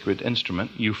body a sacred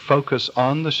instrument. You focus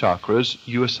on the chakras.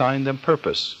 You assign them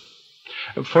purpose.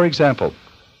 For example,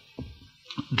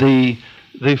 the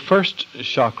first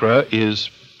chakra is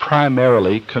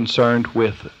primarily concerned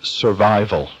with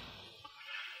survival.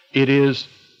 It is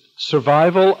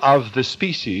survival of the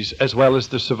species as well as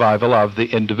the survival of the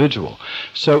individual.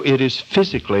 So it is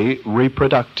physically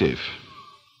reproductive.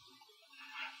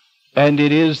 And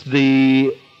it is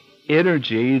the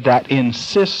energy that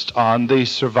insists on the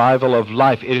survival of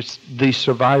life. It's the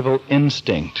survival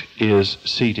instinct is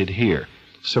seated here.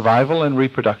 Survival and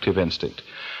reproductive instinct.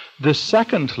 The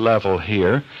second level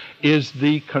here is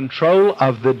the control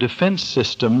of the defense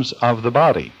systems of the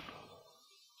body,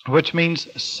 which means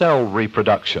cell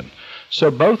reproduction.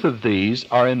 So both of these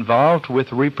are involved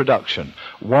with reproduction.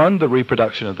 One, the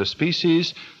reproduction of the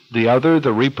species, the other,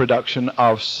 the reproduction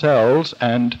of cells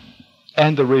and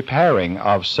the repairing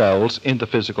of cells in the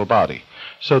physical body.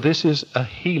 So this is a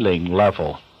healing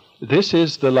level. This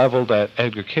is the level that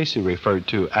Edgar Cayce referred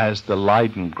to as the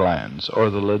Leyden glands or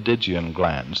the Leydigian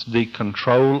glands, the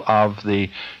control of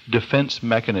the defense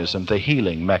mechanism, the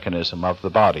healing mechanism of the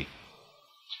body.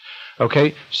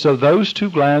 Okay, so those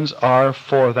two glands are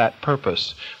for that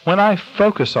purpose. When I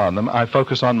focus on them, I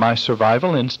focus on my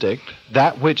survival instinct,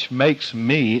 that which makes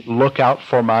me look out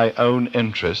for my own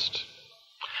interest,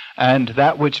 and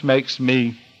that which makes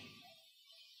me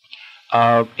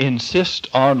insist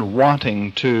on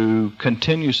wanting to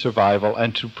continue survival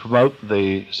and to promote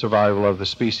the survival of the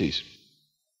species.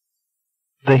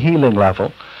 The healing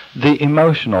level, the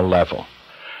emotional level.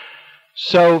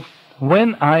 So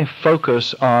when I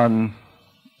focus on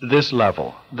this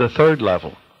level, the third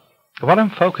level, what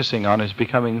I'm focusing on is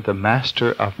becoming the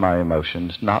master of my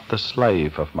emotions, not the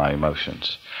slave of my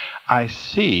emotions. I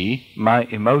see my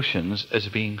emotions as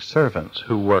being servants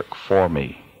who work for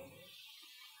me.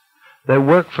 They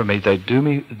work for me. They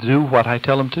do what I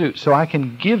tell them to do. So I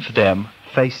can give them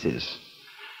faces.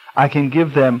 I can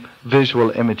give them visual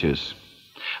images.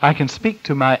 I can speak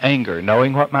to my anger,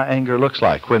 knowing what my anger looks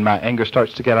like. When my anger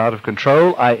starts to get out of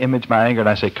control, I image my anger and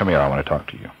I say, come here, I want to talk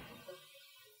to you.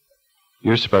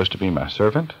 You're supposed to be my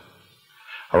servant.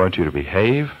 I want you to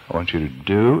behave. I want you to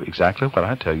do exactly what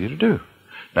I tell you to do.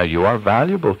 Now, you are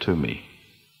valuable to me.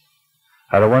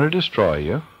 I don't want to destroy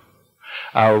you.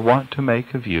 I want to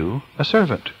make of you a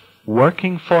servant,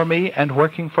 working for me and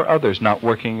working for others, not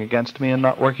working against me and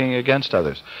not working against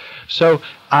others. So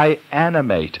I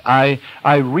animate, I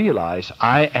realize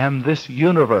I am this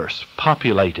universe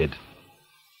populated,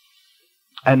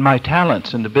 and my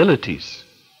talents and abilities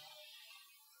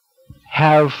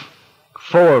have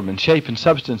form and shape and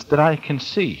substance that I can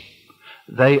see.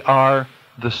 They are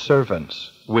the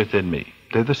servants within me.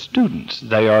 They're the students.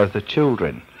 They are the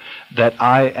children that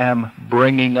I am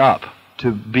bringing up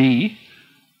to be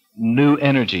new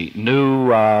energy,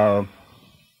 new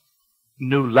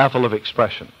level of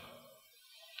expression.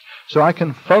 So I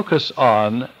can focus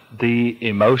on the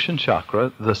emotion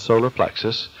chakra, the solar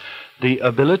plexus, the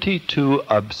ability to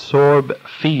absorb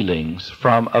feelings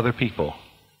from other people.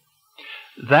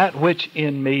 That which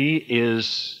in me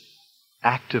is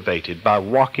activated by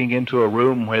walking into a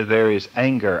room where there is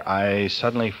anger, I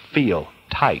suddenly feel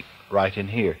tight right in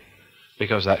here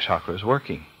because that chakra is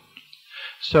working.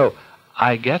 So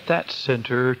I get that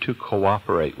center to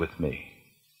cooperate with me.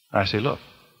 I say, look,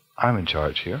 I'm in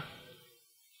charge here.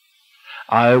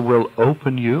 I will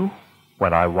open you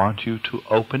when I want you to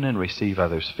open and receive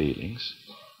others' feelings,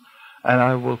 and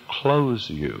I will close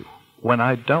you when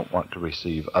I don't want to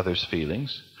receive others'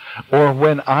 feelings, or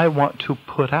when I want to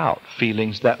put out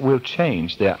feelings that will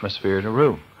change the atmosphere in a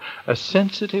room. A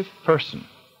sensitive person,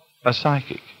 a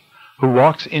psychic, who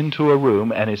walks into a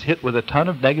room and is hit with a ton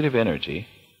of negative energy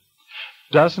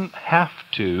doesn't have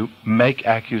to make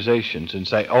accusations and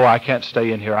say, oh, I can't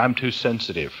stay in here, I'm too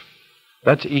sensitive.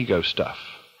 That's ego stuff.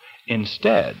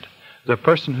 Instead, the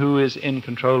person who is in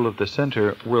control of the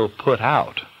center will put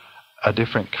out a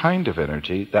different kind of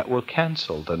energy that will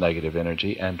cancel the negative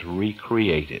energy and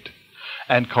recreate it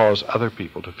and cause other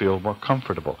people to feel more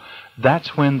comfortable.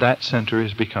 That's when that center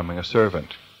is becoming a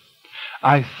servant.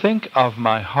 I think of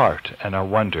my heart and I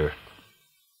wonder,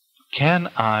 can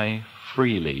I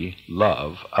freely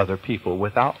love other people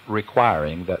without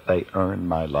requiring that they earn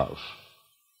my love?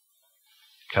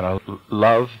 Can I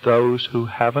love those who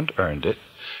haven't earned it?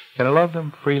 Can I love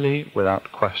them freely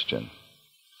without question?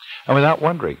 And without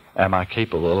wondering, am I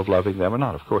capable of loving them or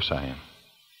not? Of course I am.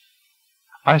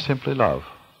 I simply love,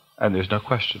 and there's no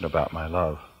question about my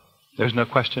love. There's no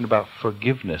question about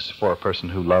forgiveness for a person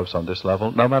who loves on this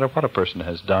level, no matter what a person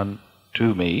has done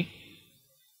to me.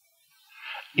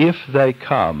 If they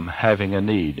come having a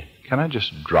need, can I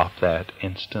just drop that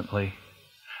instantly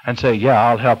and say, yeah,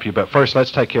 I'll help you, but first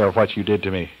let's take care of what you did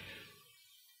to me?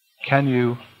 Can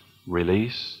you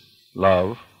release,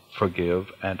 love, forgive,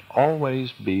 and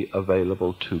always be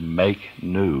available to make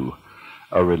new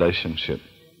a relationship?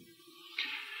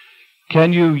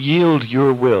 Can you yield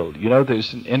your will? You know,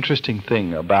 there's an interesting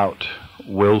thing about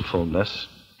willfulness.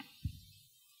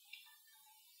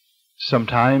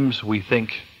 Sometimes we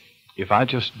think, if I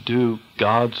just do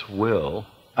God's will,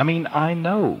 I mean, I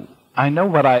know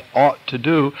what I ought to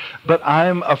do, but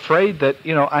I'm afraid that,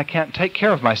 I can't take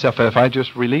care of myself if I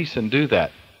just release and do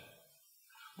that.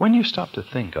 When you stop to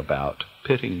think about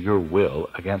pitting your will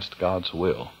against God's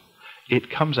will, it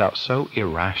comes out so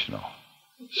irrational,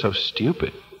 so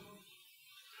stupid.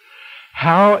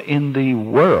 How in the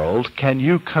world can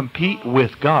you compete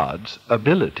with God's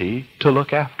ability to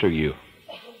look after you?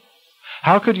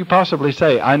 How could you possibly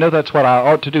say, I know that's what I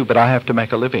ought to do, but I have to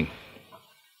make a living?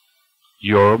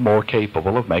 You're more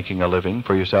capable of making a living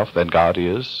for yourself than God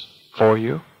is for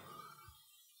you?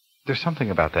 There's something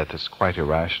about that that's quite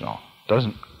irrational.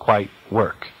 Doesn't quite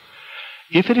work.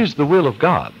 If it is the will of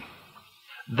God,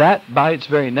 that by its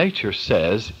very nature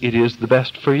says it is the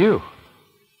best for you.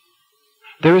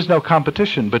 There is no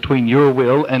competition between your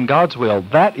will and God's will.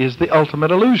 That is the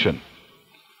ultimate illusion.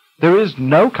 There is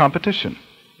no competition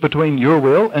between your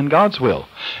will and God's will.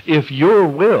 If your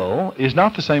will is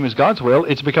not the same as God's will,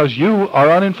 it's because you are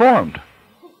uninformed.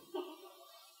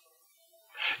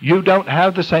 You don't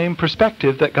have the same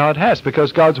perspective that God has,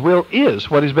 because God's will is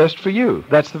what is best for you.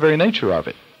 That's the very nature of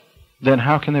it. Then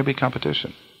how can there be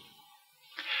competition?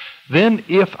 Then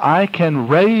if I can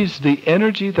raise the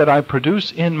energy that I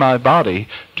produce in my body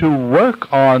to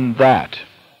work on that,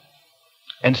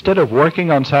 instead of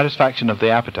working on satisfaction of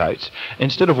the appetites,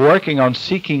 instead of working on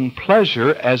seeking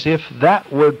pleasure as if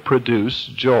that would produce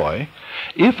joy,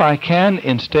 If I can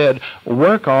instead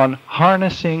work on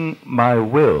harnessing my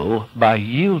will by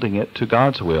yielding it to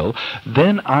God's will,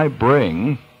 then I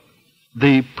bring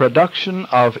the production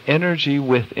of energy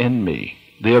within me,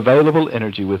 the available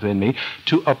energy within me,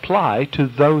 to apply to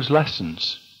those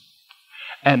lessons.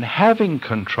 And having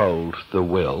controlled the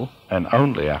will, and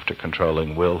only after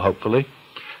controlling will, hopefully,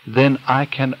 then I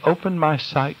can open my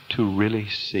sight to really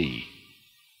see.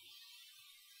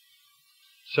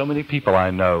 So many people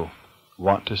I know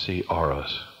want to see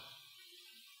auras.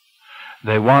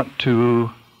 They want to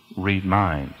read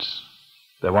minds.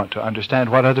 They want to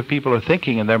understand what other people are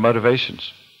thinking and their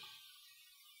motivations.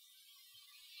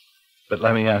 But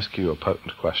let me ask you a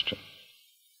potent question.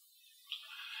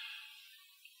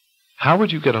 How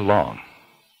would you get along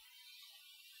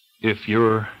if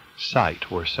your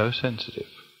sight were so sensitive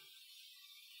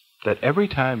that every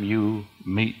time you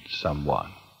meet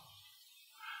someone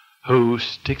who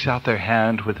sticks out their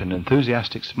hand with an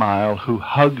enthusiastic smile, who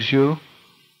hugs you,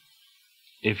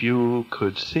 if you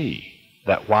could see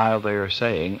that while they are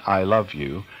saying, "I love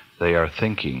you," they are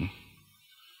thinking,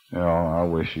 "I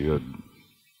wish you had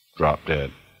dropped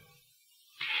dead."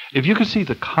 If you could see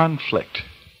the conflict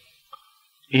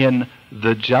in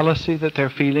the jealousy that they're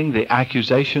feeling, the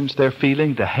accusations they're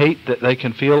feeling, the hate that they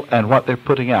can feel, and what they're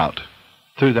putting out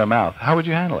through their mouth, how would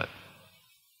you handle it?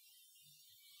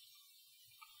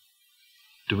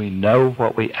 Do we know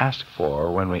what we ask for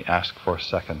when we ask for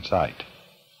second sight?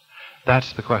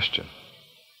 That's the question.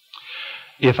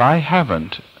 If I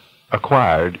haven't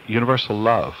acquired universal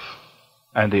love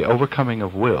and the overcoming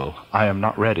of will, I am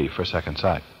not ready for second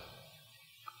sight.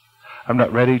 I'm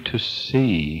not ready to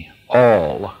see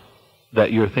all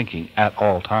that you're thinking at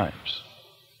all times.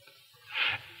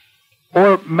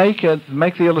 Or make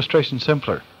the illustration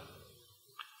simpler.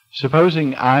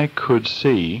 Supposing I could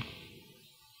see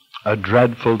a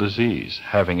dreadful disease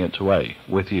having its way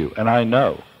with you, and I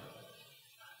know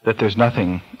that there's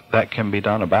nothing that can be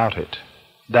done about it,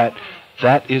 that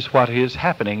is what is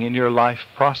happening in your life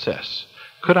process.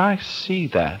 Could I see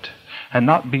that and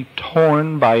not be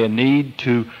torn by a need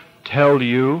to tell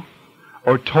you,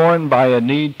 or torn by a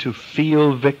need to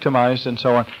feel victimized and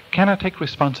so on? Can I take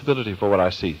responsibility for what I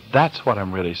see? That's what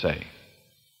I'm really saying.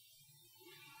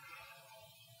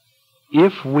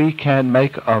 If we can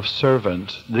make of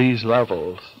servants these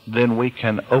levels, then we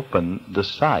can open the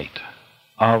sight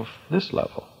of this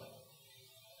level.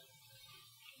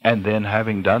 And then,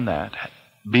 having done that,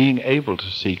 being able to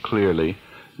see clearly,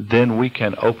 then we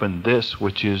can open this,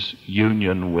 which is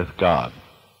union with God.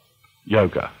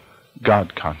 Yoga,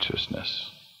 God consciousness,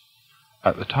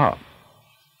 at the top.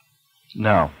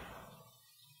 Now,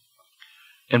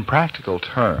 in practical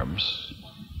terms,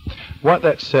 what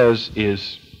that says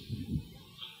is,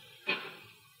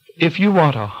 if you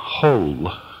want a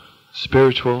whole,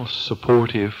 spiritual,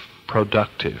 supportive,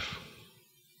 productive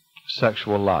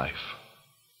sexual life,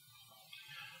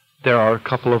 there are a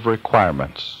couple of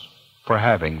requirements for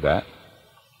having that.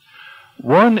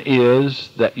 One is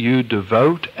that you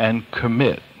devote and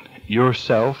commit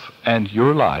yourself and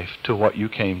your life to what you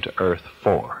came to earth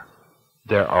for.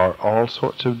 There are all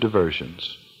sorts of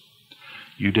diversions.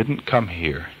 You didn't come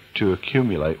here to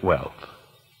accumulate wealth.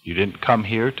 You didn't come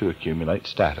here to accumulate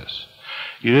status.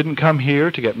 You didn't come here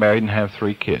to get married and have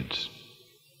 3 kids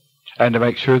and to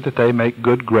make sure that they make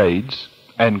good grades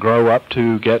and grow up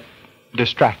to get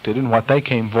distracted in what they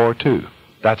came for too.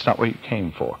 That's not what you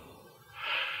came for.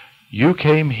 You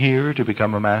came here to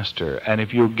become a master, and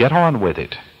if you get on with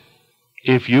it,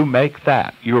 if you make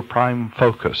that your prime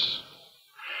focus,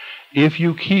 if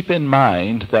you keep in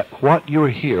mind that what you're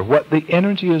here, what the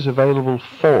energy is available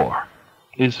for,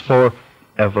 is for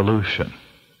evolution,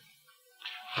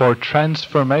 for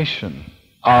transformation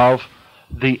of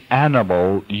the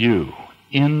animal you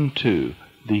into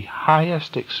the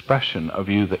highest expression of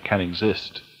you that can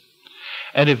exist.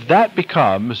 And if that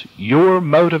becomes your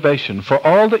motivation for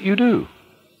all that you do,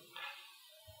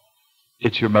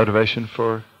 it's your motivation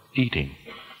for eating.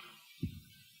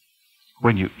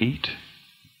 When you eat,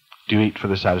 do you eat for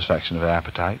the satisfaction of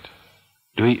appetite?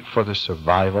 Do you eat for the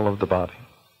survival of the body?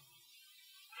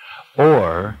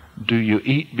 Or do you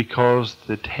eat because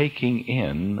the taking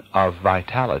in of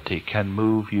vitality can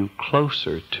move you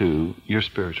closer to your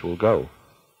spiritual goal?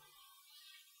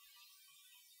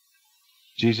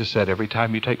 Jesus said, every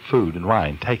time you take food and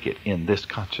wine, take it in this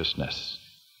consciousness,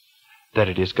 that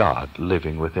it is God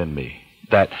living within me,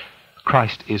 that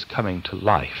Christ is coming to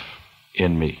life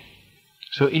in me.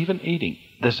 So even eating,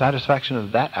 the satisfaction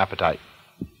of that appetite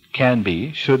can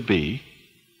be, should be,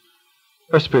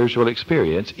 a spiritual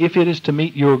experience if it is to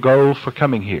meet your goal for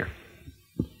coming here.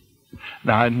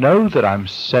 Now, I know that I'm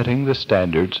setting the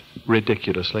standards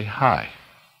ridiculously high.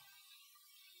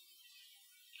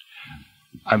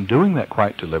 I'm doing that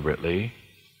quite deliberately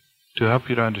to help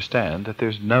you to understand that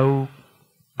there's no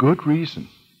good reason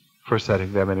for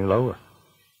setting them any lower.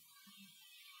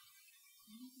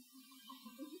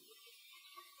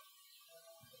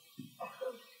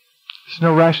 There's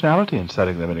no rationality in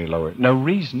setting them any lower. No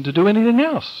reason to do anything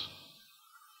else.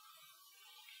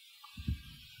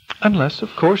 Unless,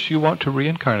 of course, you want to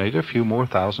reincarnate a few more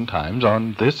thousand times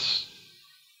on this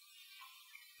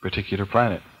particular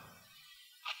planet.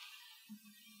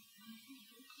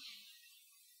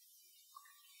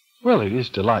 Well, it is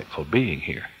delightful being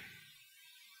here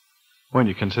when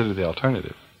you consider the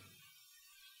alternative.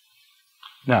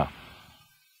 Now,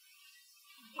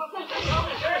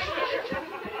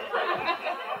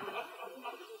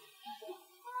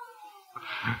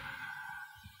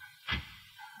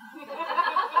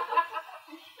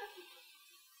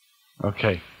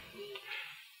 okay.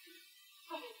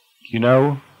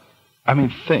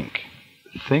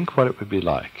 Think what it would be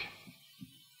like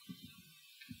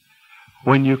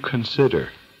when you consider,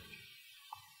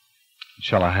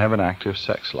 shall I have an active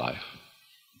sex life?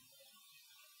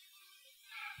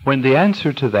 When the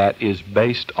answer to that is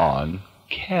based on,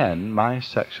 can my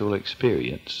sexual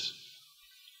experience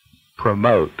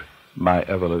promote my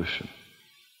evolution?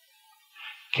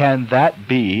 Can that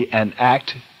be an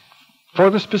act for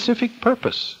the specific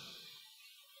purpose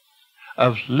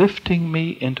of lifting me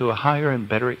into a higher and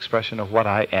better expression of what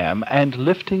I am, and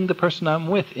lifting the person I'm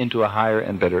with into a higher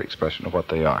and better expression of what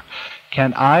they are?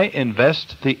 Can I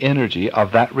invest the energy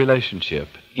of that relationship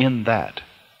in that?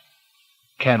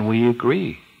 Can we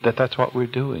agree that that's what we're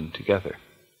doing together?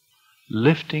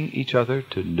 Lifting each other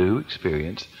to new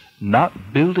experience,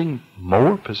 not building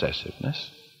more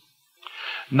possessiveness,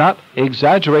 not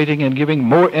exaggerating and giving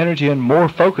more energy and more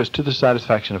focus to the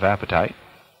satisfaction of appetite,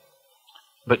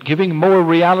 but giving more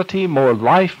reality, more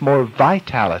life, more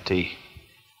vitality,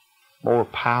 more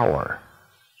power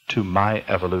to my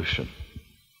evolution.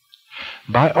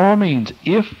 By all means,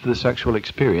 if the sexual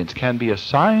experience can be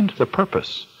assigned the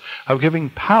purpose of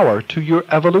giving power to your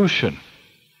evolution,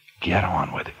 get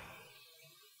on with it.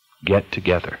 Get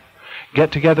together.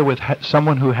 Get together with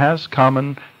someone who has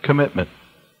common commitment.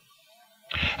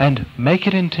 And make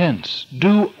it intense.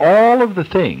 Do all of the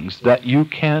things that you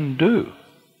can do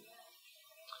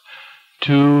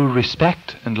to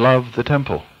respect and love the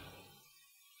temple.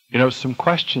 Some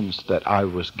questions that I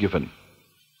was given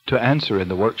to answer in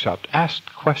the workshop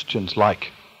asked questions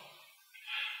like,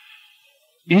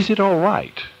 is it all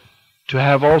right to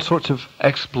have all sorts of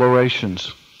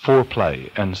explorations, foreplay,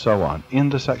 and so on in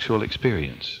the sexual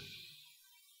experience?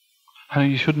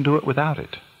 You shouldn't do it without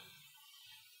it.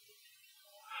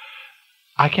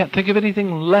 I can't think of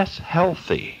anything less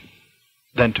healthy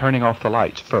than turning off the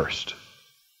lights first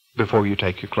before you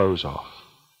take your clothes off,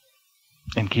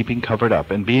 and keeping covered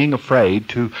up, and being afraid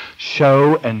to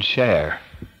show and share.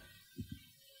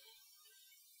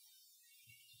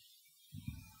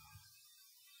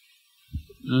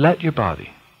 Let your body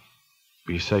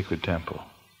be a sacred temple.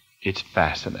 It's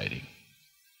fascinating,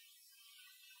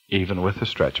 even with the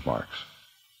stretch marks.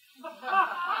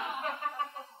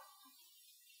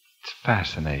 It's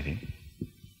fascinating,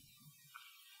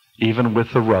 even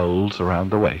with the rolls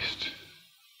around the waist.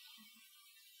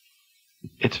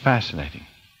 It's fascinating.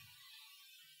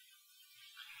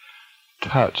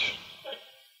 Touch.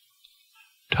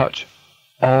 Touch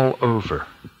all over.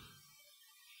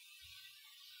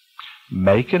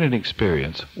 Make it an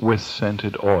experience with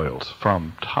scented oils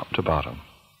from top to bottom.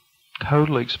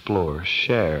 Totally explore,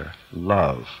 share,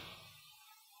 love,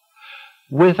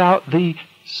 without the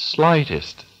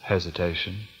slightest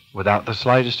hesitation, without the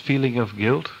slightest feeling of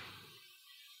guilt.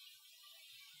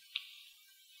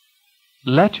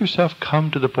 Let yourself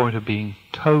come to the point of being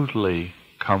totally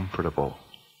comfortable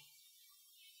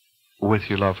with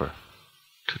your lover,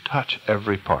 to touch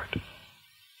every part.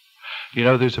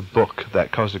 There's a book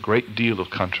that caused a great deal of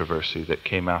controversy that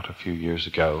came out a few years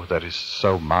ago that is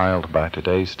so mild by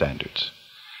today's standards.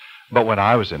 But when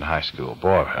I was in high school,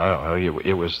 boy,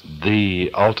 it was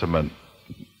the ultimate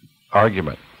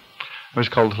argument. It was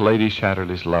called Lady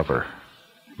Chatterley's Lover.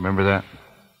 Remember that?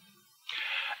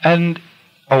 And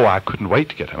I couldn't wait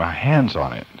to get my hands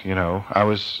on it. I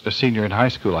was a senior in high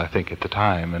school, I think, at the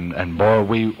time, and boy,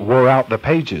 we wore out the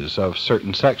pages of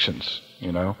certain sections,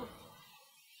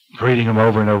 reading them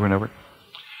over and over and over.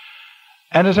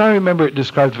 And as I remember, it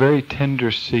described very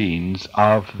tender scenes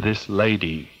of this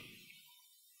lady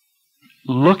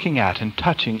looking at and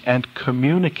touching and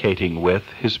communicating with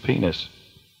his penis.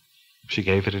 She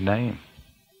gave it a name.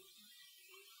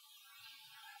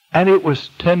 And it was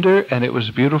tender, and it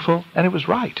was beautiful, and it was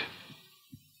right.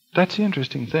 That's the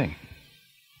interesting thing.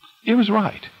 It was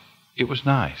right. It was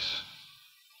nice.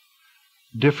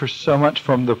 Differs so much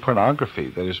from the pornography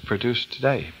that is produced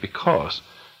today because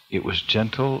it was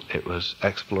gentle, it was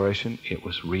exploration, it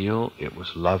was real, it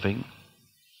was loving,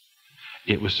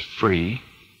 it was free,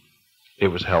 it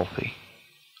was healthy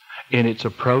in its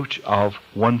approach of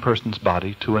one person's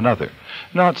body to another.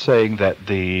 Not saying that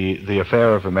the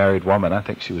affair of a married woman, I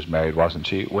think she was married, wasn't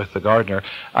she, with the gardener,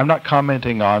 I'm not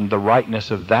commenting on the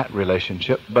rightness of that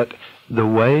relationship, but the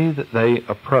way that they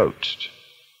approached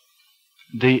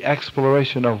the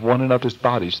exploration of one another's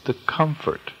bodies, the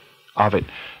comfort of it,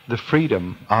 the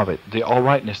freedom of it, the all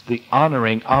rightness, the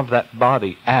honoring of that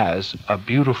body as a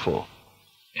beautiful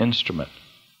instrument.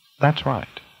 That's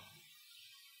right.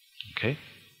 Okay?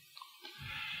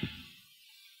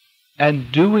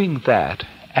 And doing that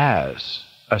as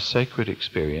a sacred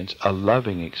experience, a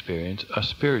loving experience, a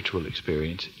spiritual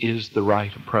experience is the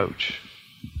right approach.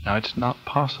 Now, it's not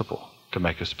possible to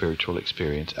make a spiritual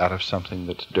experience out of something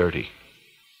that's dirty.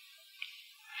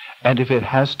 And if it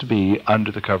has to be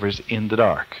under the covers in the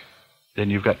dark,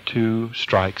 then you've got 2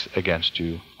 strikes against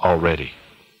you already.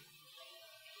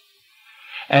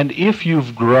 And if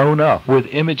you've grown up with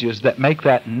images that make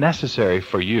that necessary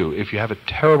for you, if you have a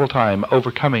terrible time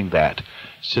overcoming that,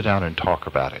 sit down and talk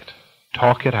about it.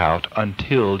 Talk it out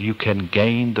until you can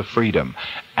gain the freedom.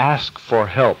 Ask for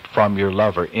help from your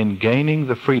lover in gaining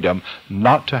the freedom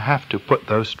not to have to put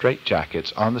those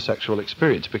straitjackets on the sexual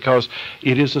experience, because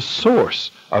it is a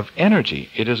source of energy.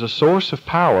 It is a source of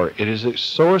power. It is a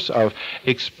source of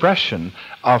expression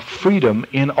of freedom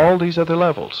in all these other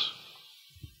levels.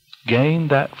 Gain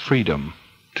that freedom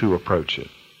to approach it.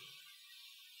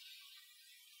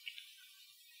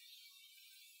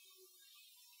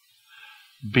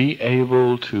 Be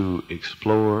able to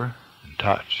explore and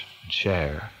touch and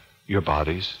share your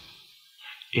bodies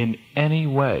in any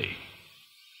way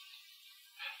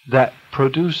that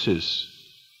produces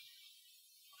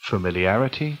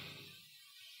familiarity,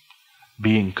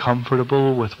 being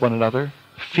comfortable with one another,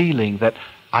 feeling that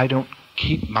I don't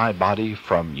keep my body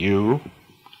from you,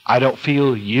 I don't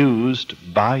feel used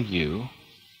by you.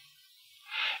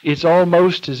 It's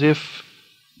almost as if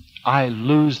I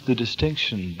lose the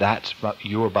distinction. That's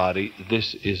your body,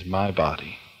 this is my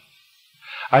body.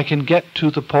 I can get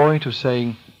to the point of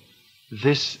saying,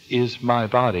 this is my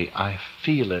body. I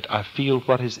feel it. I feel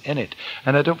what is in it.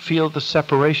 And I don't feel the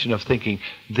separation of thinking,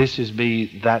 this is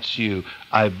me, that's you.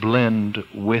 I blend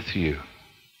with you.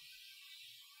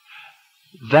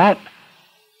 That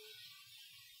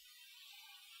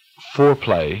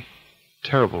foreplay,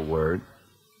 terrible word,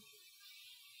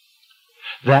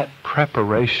 that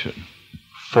preparation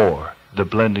for the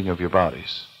blending of your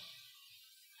bodies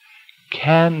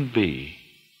can be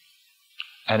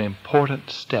an important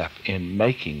step in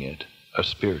making it a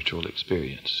spiritual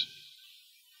experience.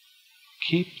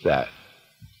 Keep that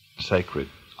sacred,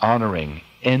 honoring,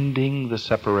 ending the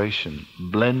separation,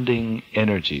 blending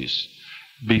energies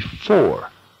before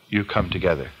you come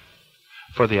together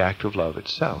for the act of love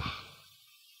itself.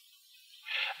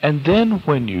 And then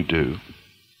when you do,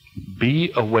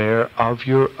 be aware of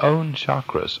your own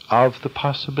chakras, of the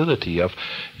possibility of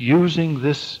using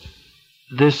this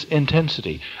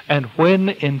intensity. And when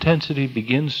intensity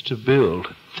begins to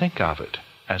build, think of it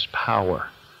as power.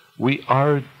 We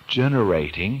are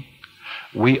generating,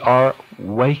 we are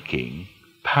waking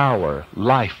power,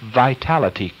 life,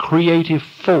 vitality, creative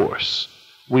force.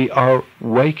 We are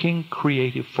waking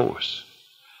creative force.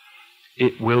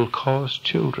 It will cause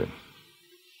children.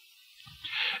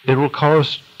 It will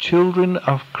cause children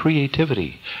of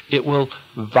creativity. It will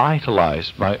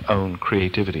vitalize my own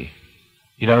creativity.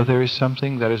 You know, there is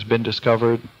something that has been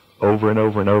discovered over and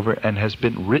over and over and has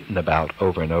been written about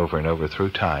over and over and over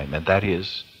through time, and that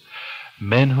is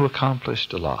men who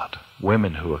accomplished a lot,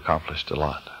 women who accomplished a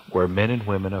lot, were men and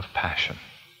women of passion.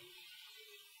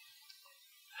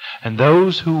 And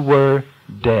those who were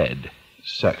dead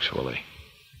sexually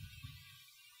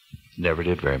never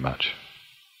did very much.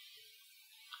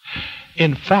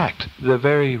 In fact, the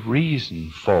very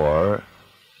reason for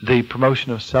the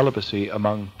promotion of celibacy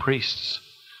among priests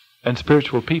and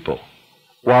spiritual people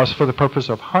was for the purpose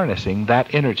of harnessing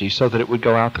that energy so that it would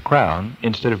go out the crown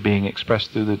instead of being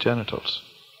expressed through the genitals.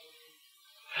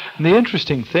 And the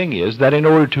interesting thing is that in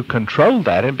order to control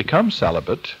that and become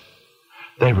celibate,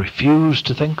 they refused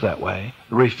to think that way,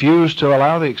 refused to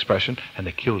allow the expression, and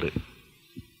they killed it.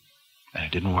 And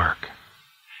it didn't work,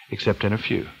 except in a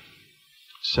few.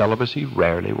 Celibacy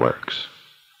rarely works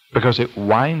because it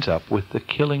winds up with the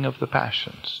killing of the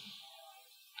passions.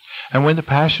 And when the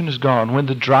passion is gone, when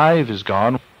the drive is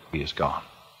gone, is gone.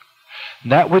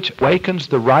 That which awakens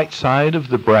the right side of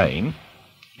the brain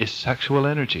is sexual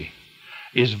energy,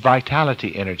 is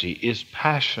vitality energy, is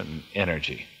passion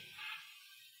energy.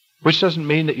 Which doesn't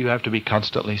mean that you have to be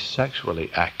constantly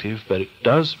sexually active, but it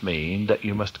does mean that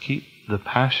you must keep the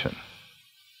passion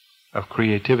of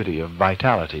creativity, of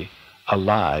vitality,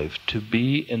 alive to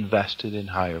be invested in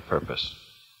higher purpose.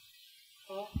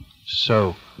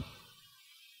 So,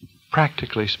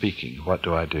 practically speaking, what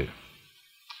do?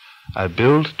 I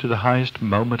build to the highest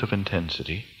moment of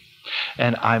intensity,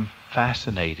 and I'm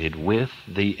fascinated with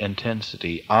the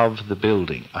intensity of the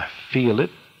building. I feel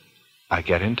it, I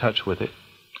get in touch with it,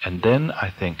 and then I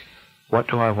think, what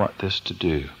do I want this to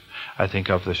do? I think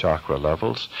of the chakra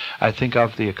levels. I think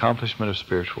of the accomplishment of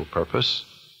spiritual purpose.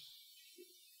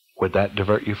 Would that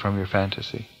divert you from your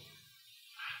fantasy?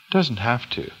 Doesn't have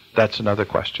to. That's another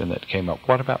question that came up.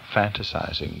 What about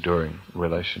fantasizing during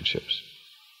relationships?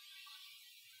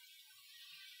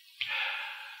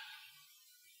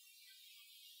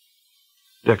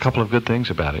 There are a couple of good things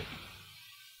about it.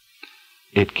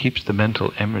 It keeps the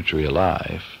mental imagery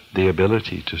alive, the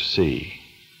ability to see,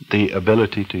 the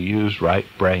ability to use right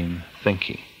brain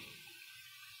thinking.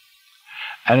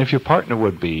 And if your partner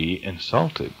would be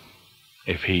insulted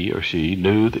if he or she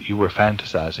knew that you were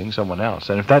fantasizing someone else,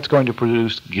 and if that's going to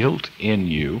produce guilt in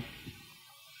you,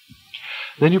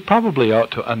 then you probably ought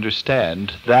to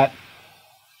understand that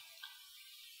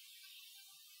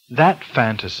that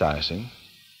fantasizing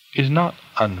is not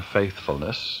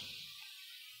unfaithfulness,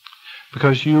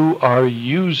 because you are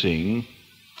using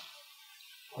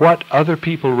what other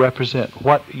people represent,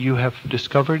 what you have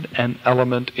discovered an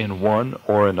element in one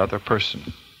or another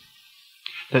person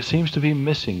that seems to be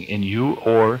missing in you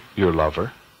or your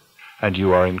lover, and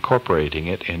you are incorporating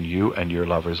it in you and your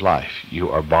lover's life. You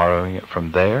are borrowing it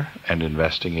from there and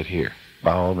investing it here.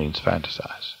 By all means,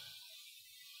 fantasize.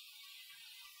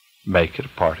 Make it a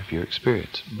part of your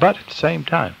experience. But at the same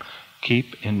time,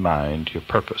 keep in mind your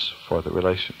purpose for the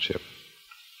relationship.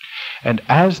 And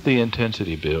as the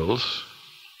intensity builds,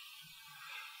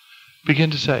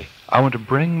 begin to say, I want to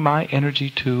bring my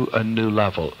energy to a new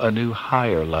level, a new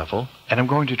higher level, and I'm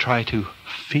going to try to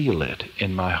feel it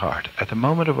in my heart. At the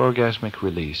moment of orgasmic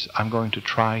release, I'm going to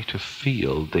try to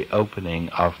feel the opening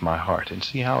of my heart and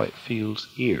see how it feels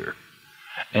here,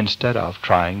 instead of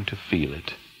trying to feel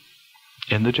it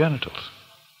in the genitals.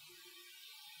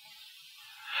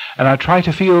 And I try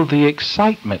to feel the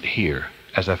excitement here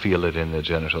as I feel it in the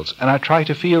genitals. And I try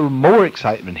to feel more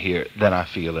excitement here than I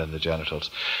feel in the genitals.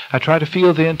 I try to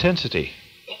feel the intensity,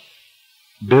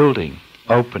 building,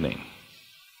 opening,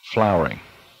 flowering.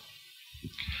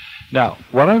 Now,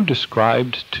 what I've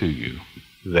described to you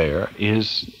there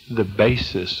is the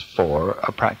basis for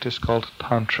a practice called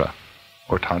Tantra,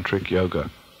 or Tantric Yoga.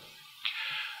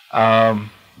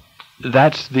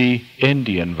 That's the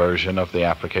Indian version of the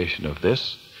application of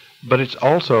this. But it's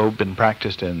also been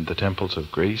practiced in the temples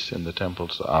of Greece, in the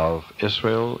temples of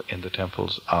Israel, in the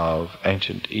temples of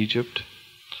ancient Egypt.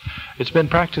 It's been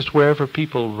practiced wherever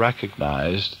people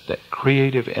recognized that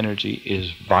creative energy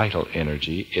is vital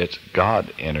energy, it's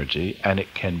God energy, and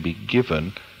it can be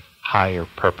given higher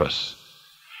purpose.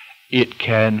 It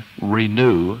can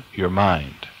renew your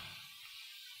mind.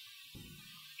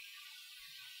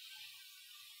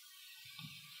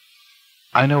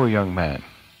 I know a young man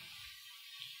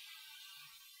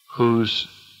whose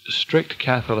strict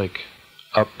Catholic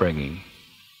upbringing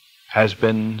has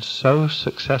been so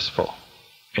successful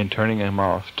in turning him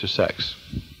off to sex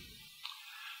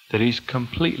that he's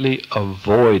completely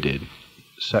avoided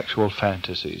sexual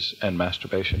fantasies and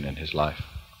masturbation in his life.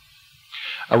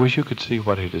 I wish you could see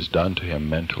what it has done to him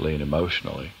mentally and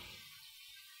emotionally,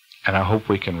 and I hope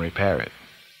we can repair it.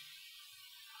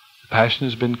 The passion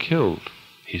has been killed.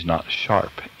 He's not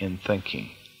sharp in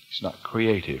thinking. He's not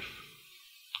creative.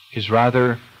 He's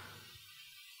rather,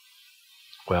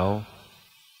 well,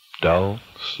 dull,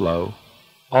 slow,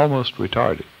 almost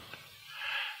retarded.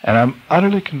 And I'm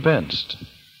utterly convinced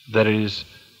that it is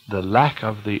the lack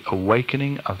of the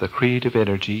awakening of the creative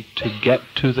energy to get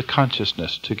to the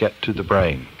consciousness, to get to the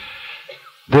brain.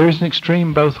 There is an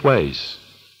extreme both ways.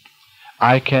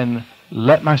 I can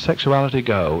let my sexuality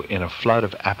go in a flood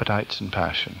of appetites and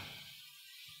passion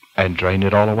and drain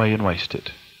it all away and waste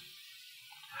it.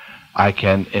 I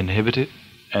can inhibit it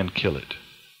and kill it.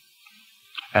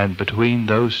 And between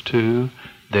those two,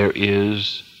 there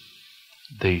is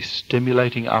the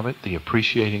stimulating of it, the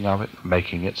appreciating of it,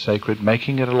 making it sacred,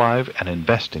 making it alive, and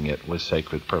investing it with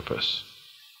sacred purpose.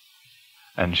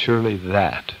 And surely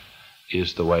that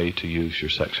is the way to use your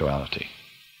sexuality.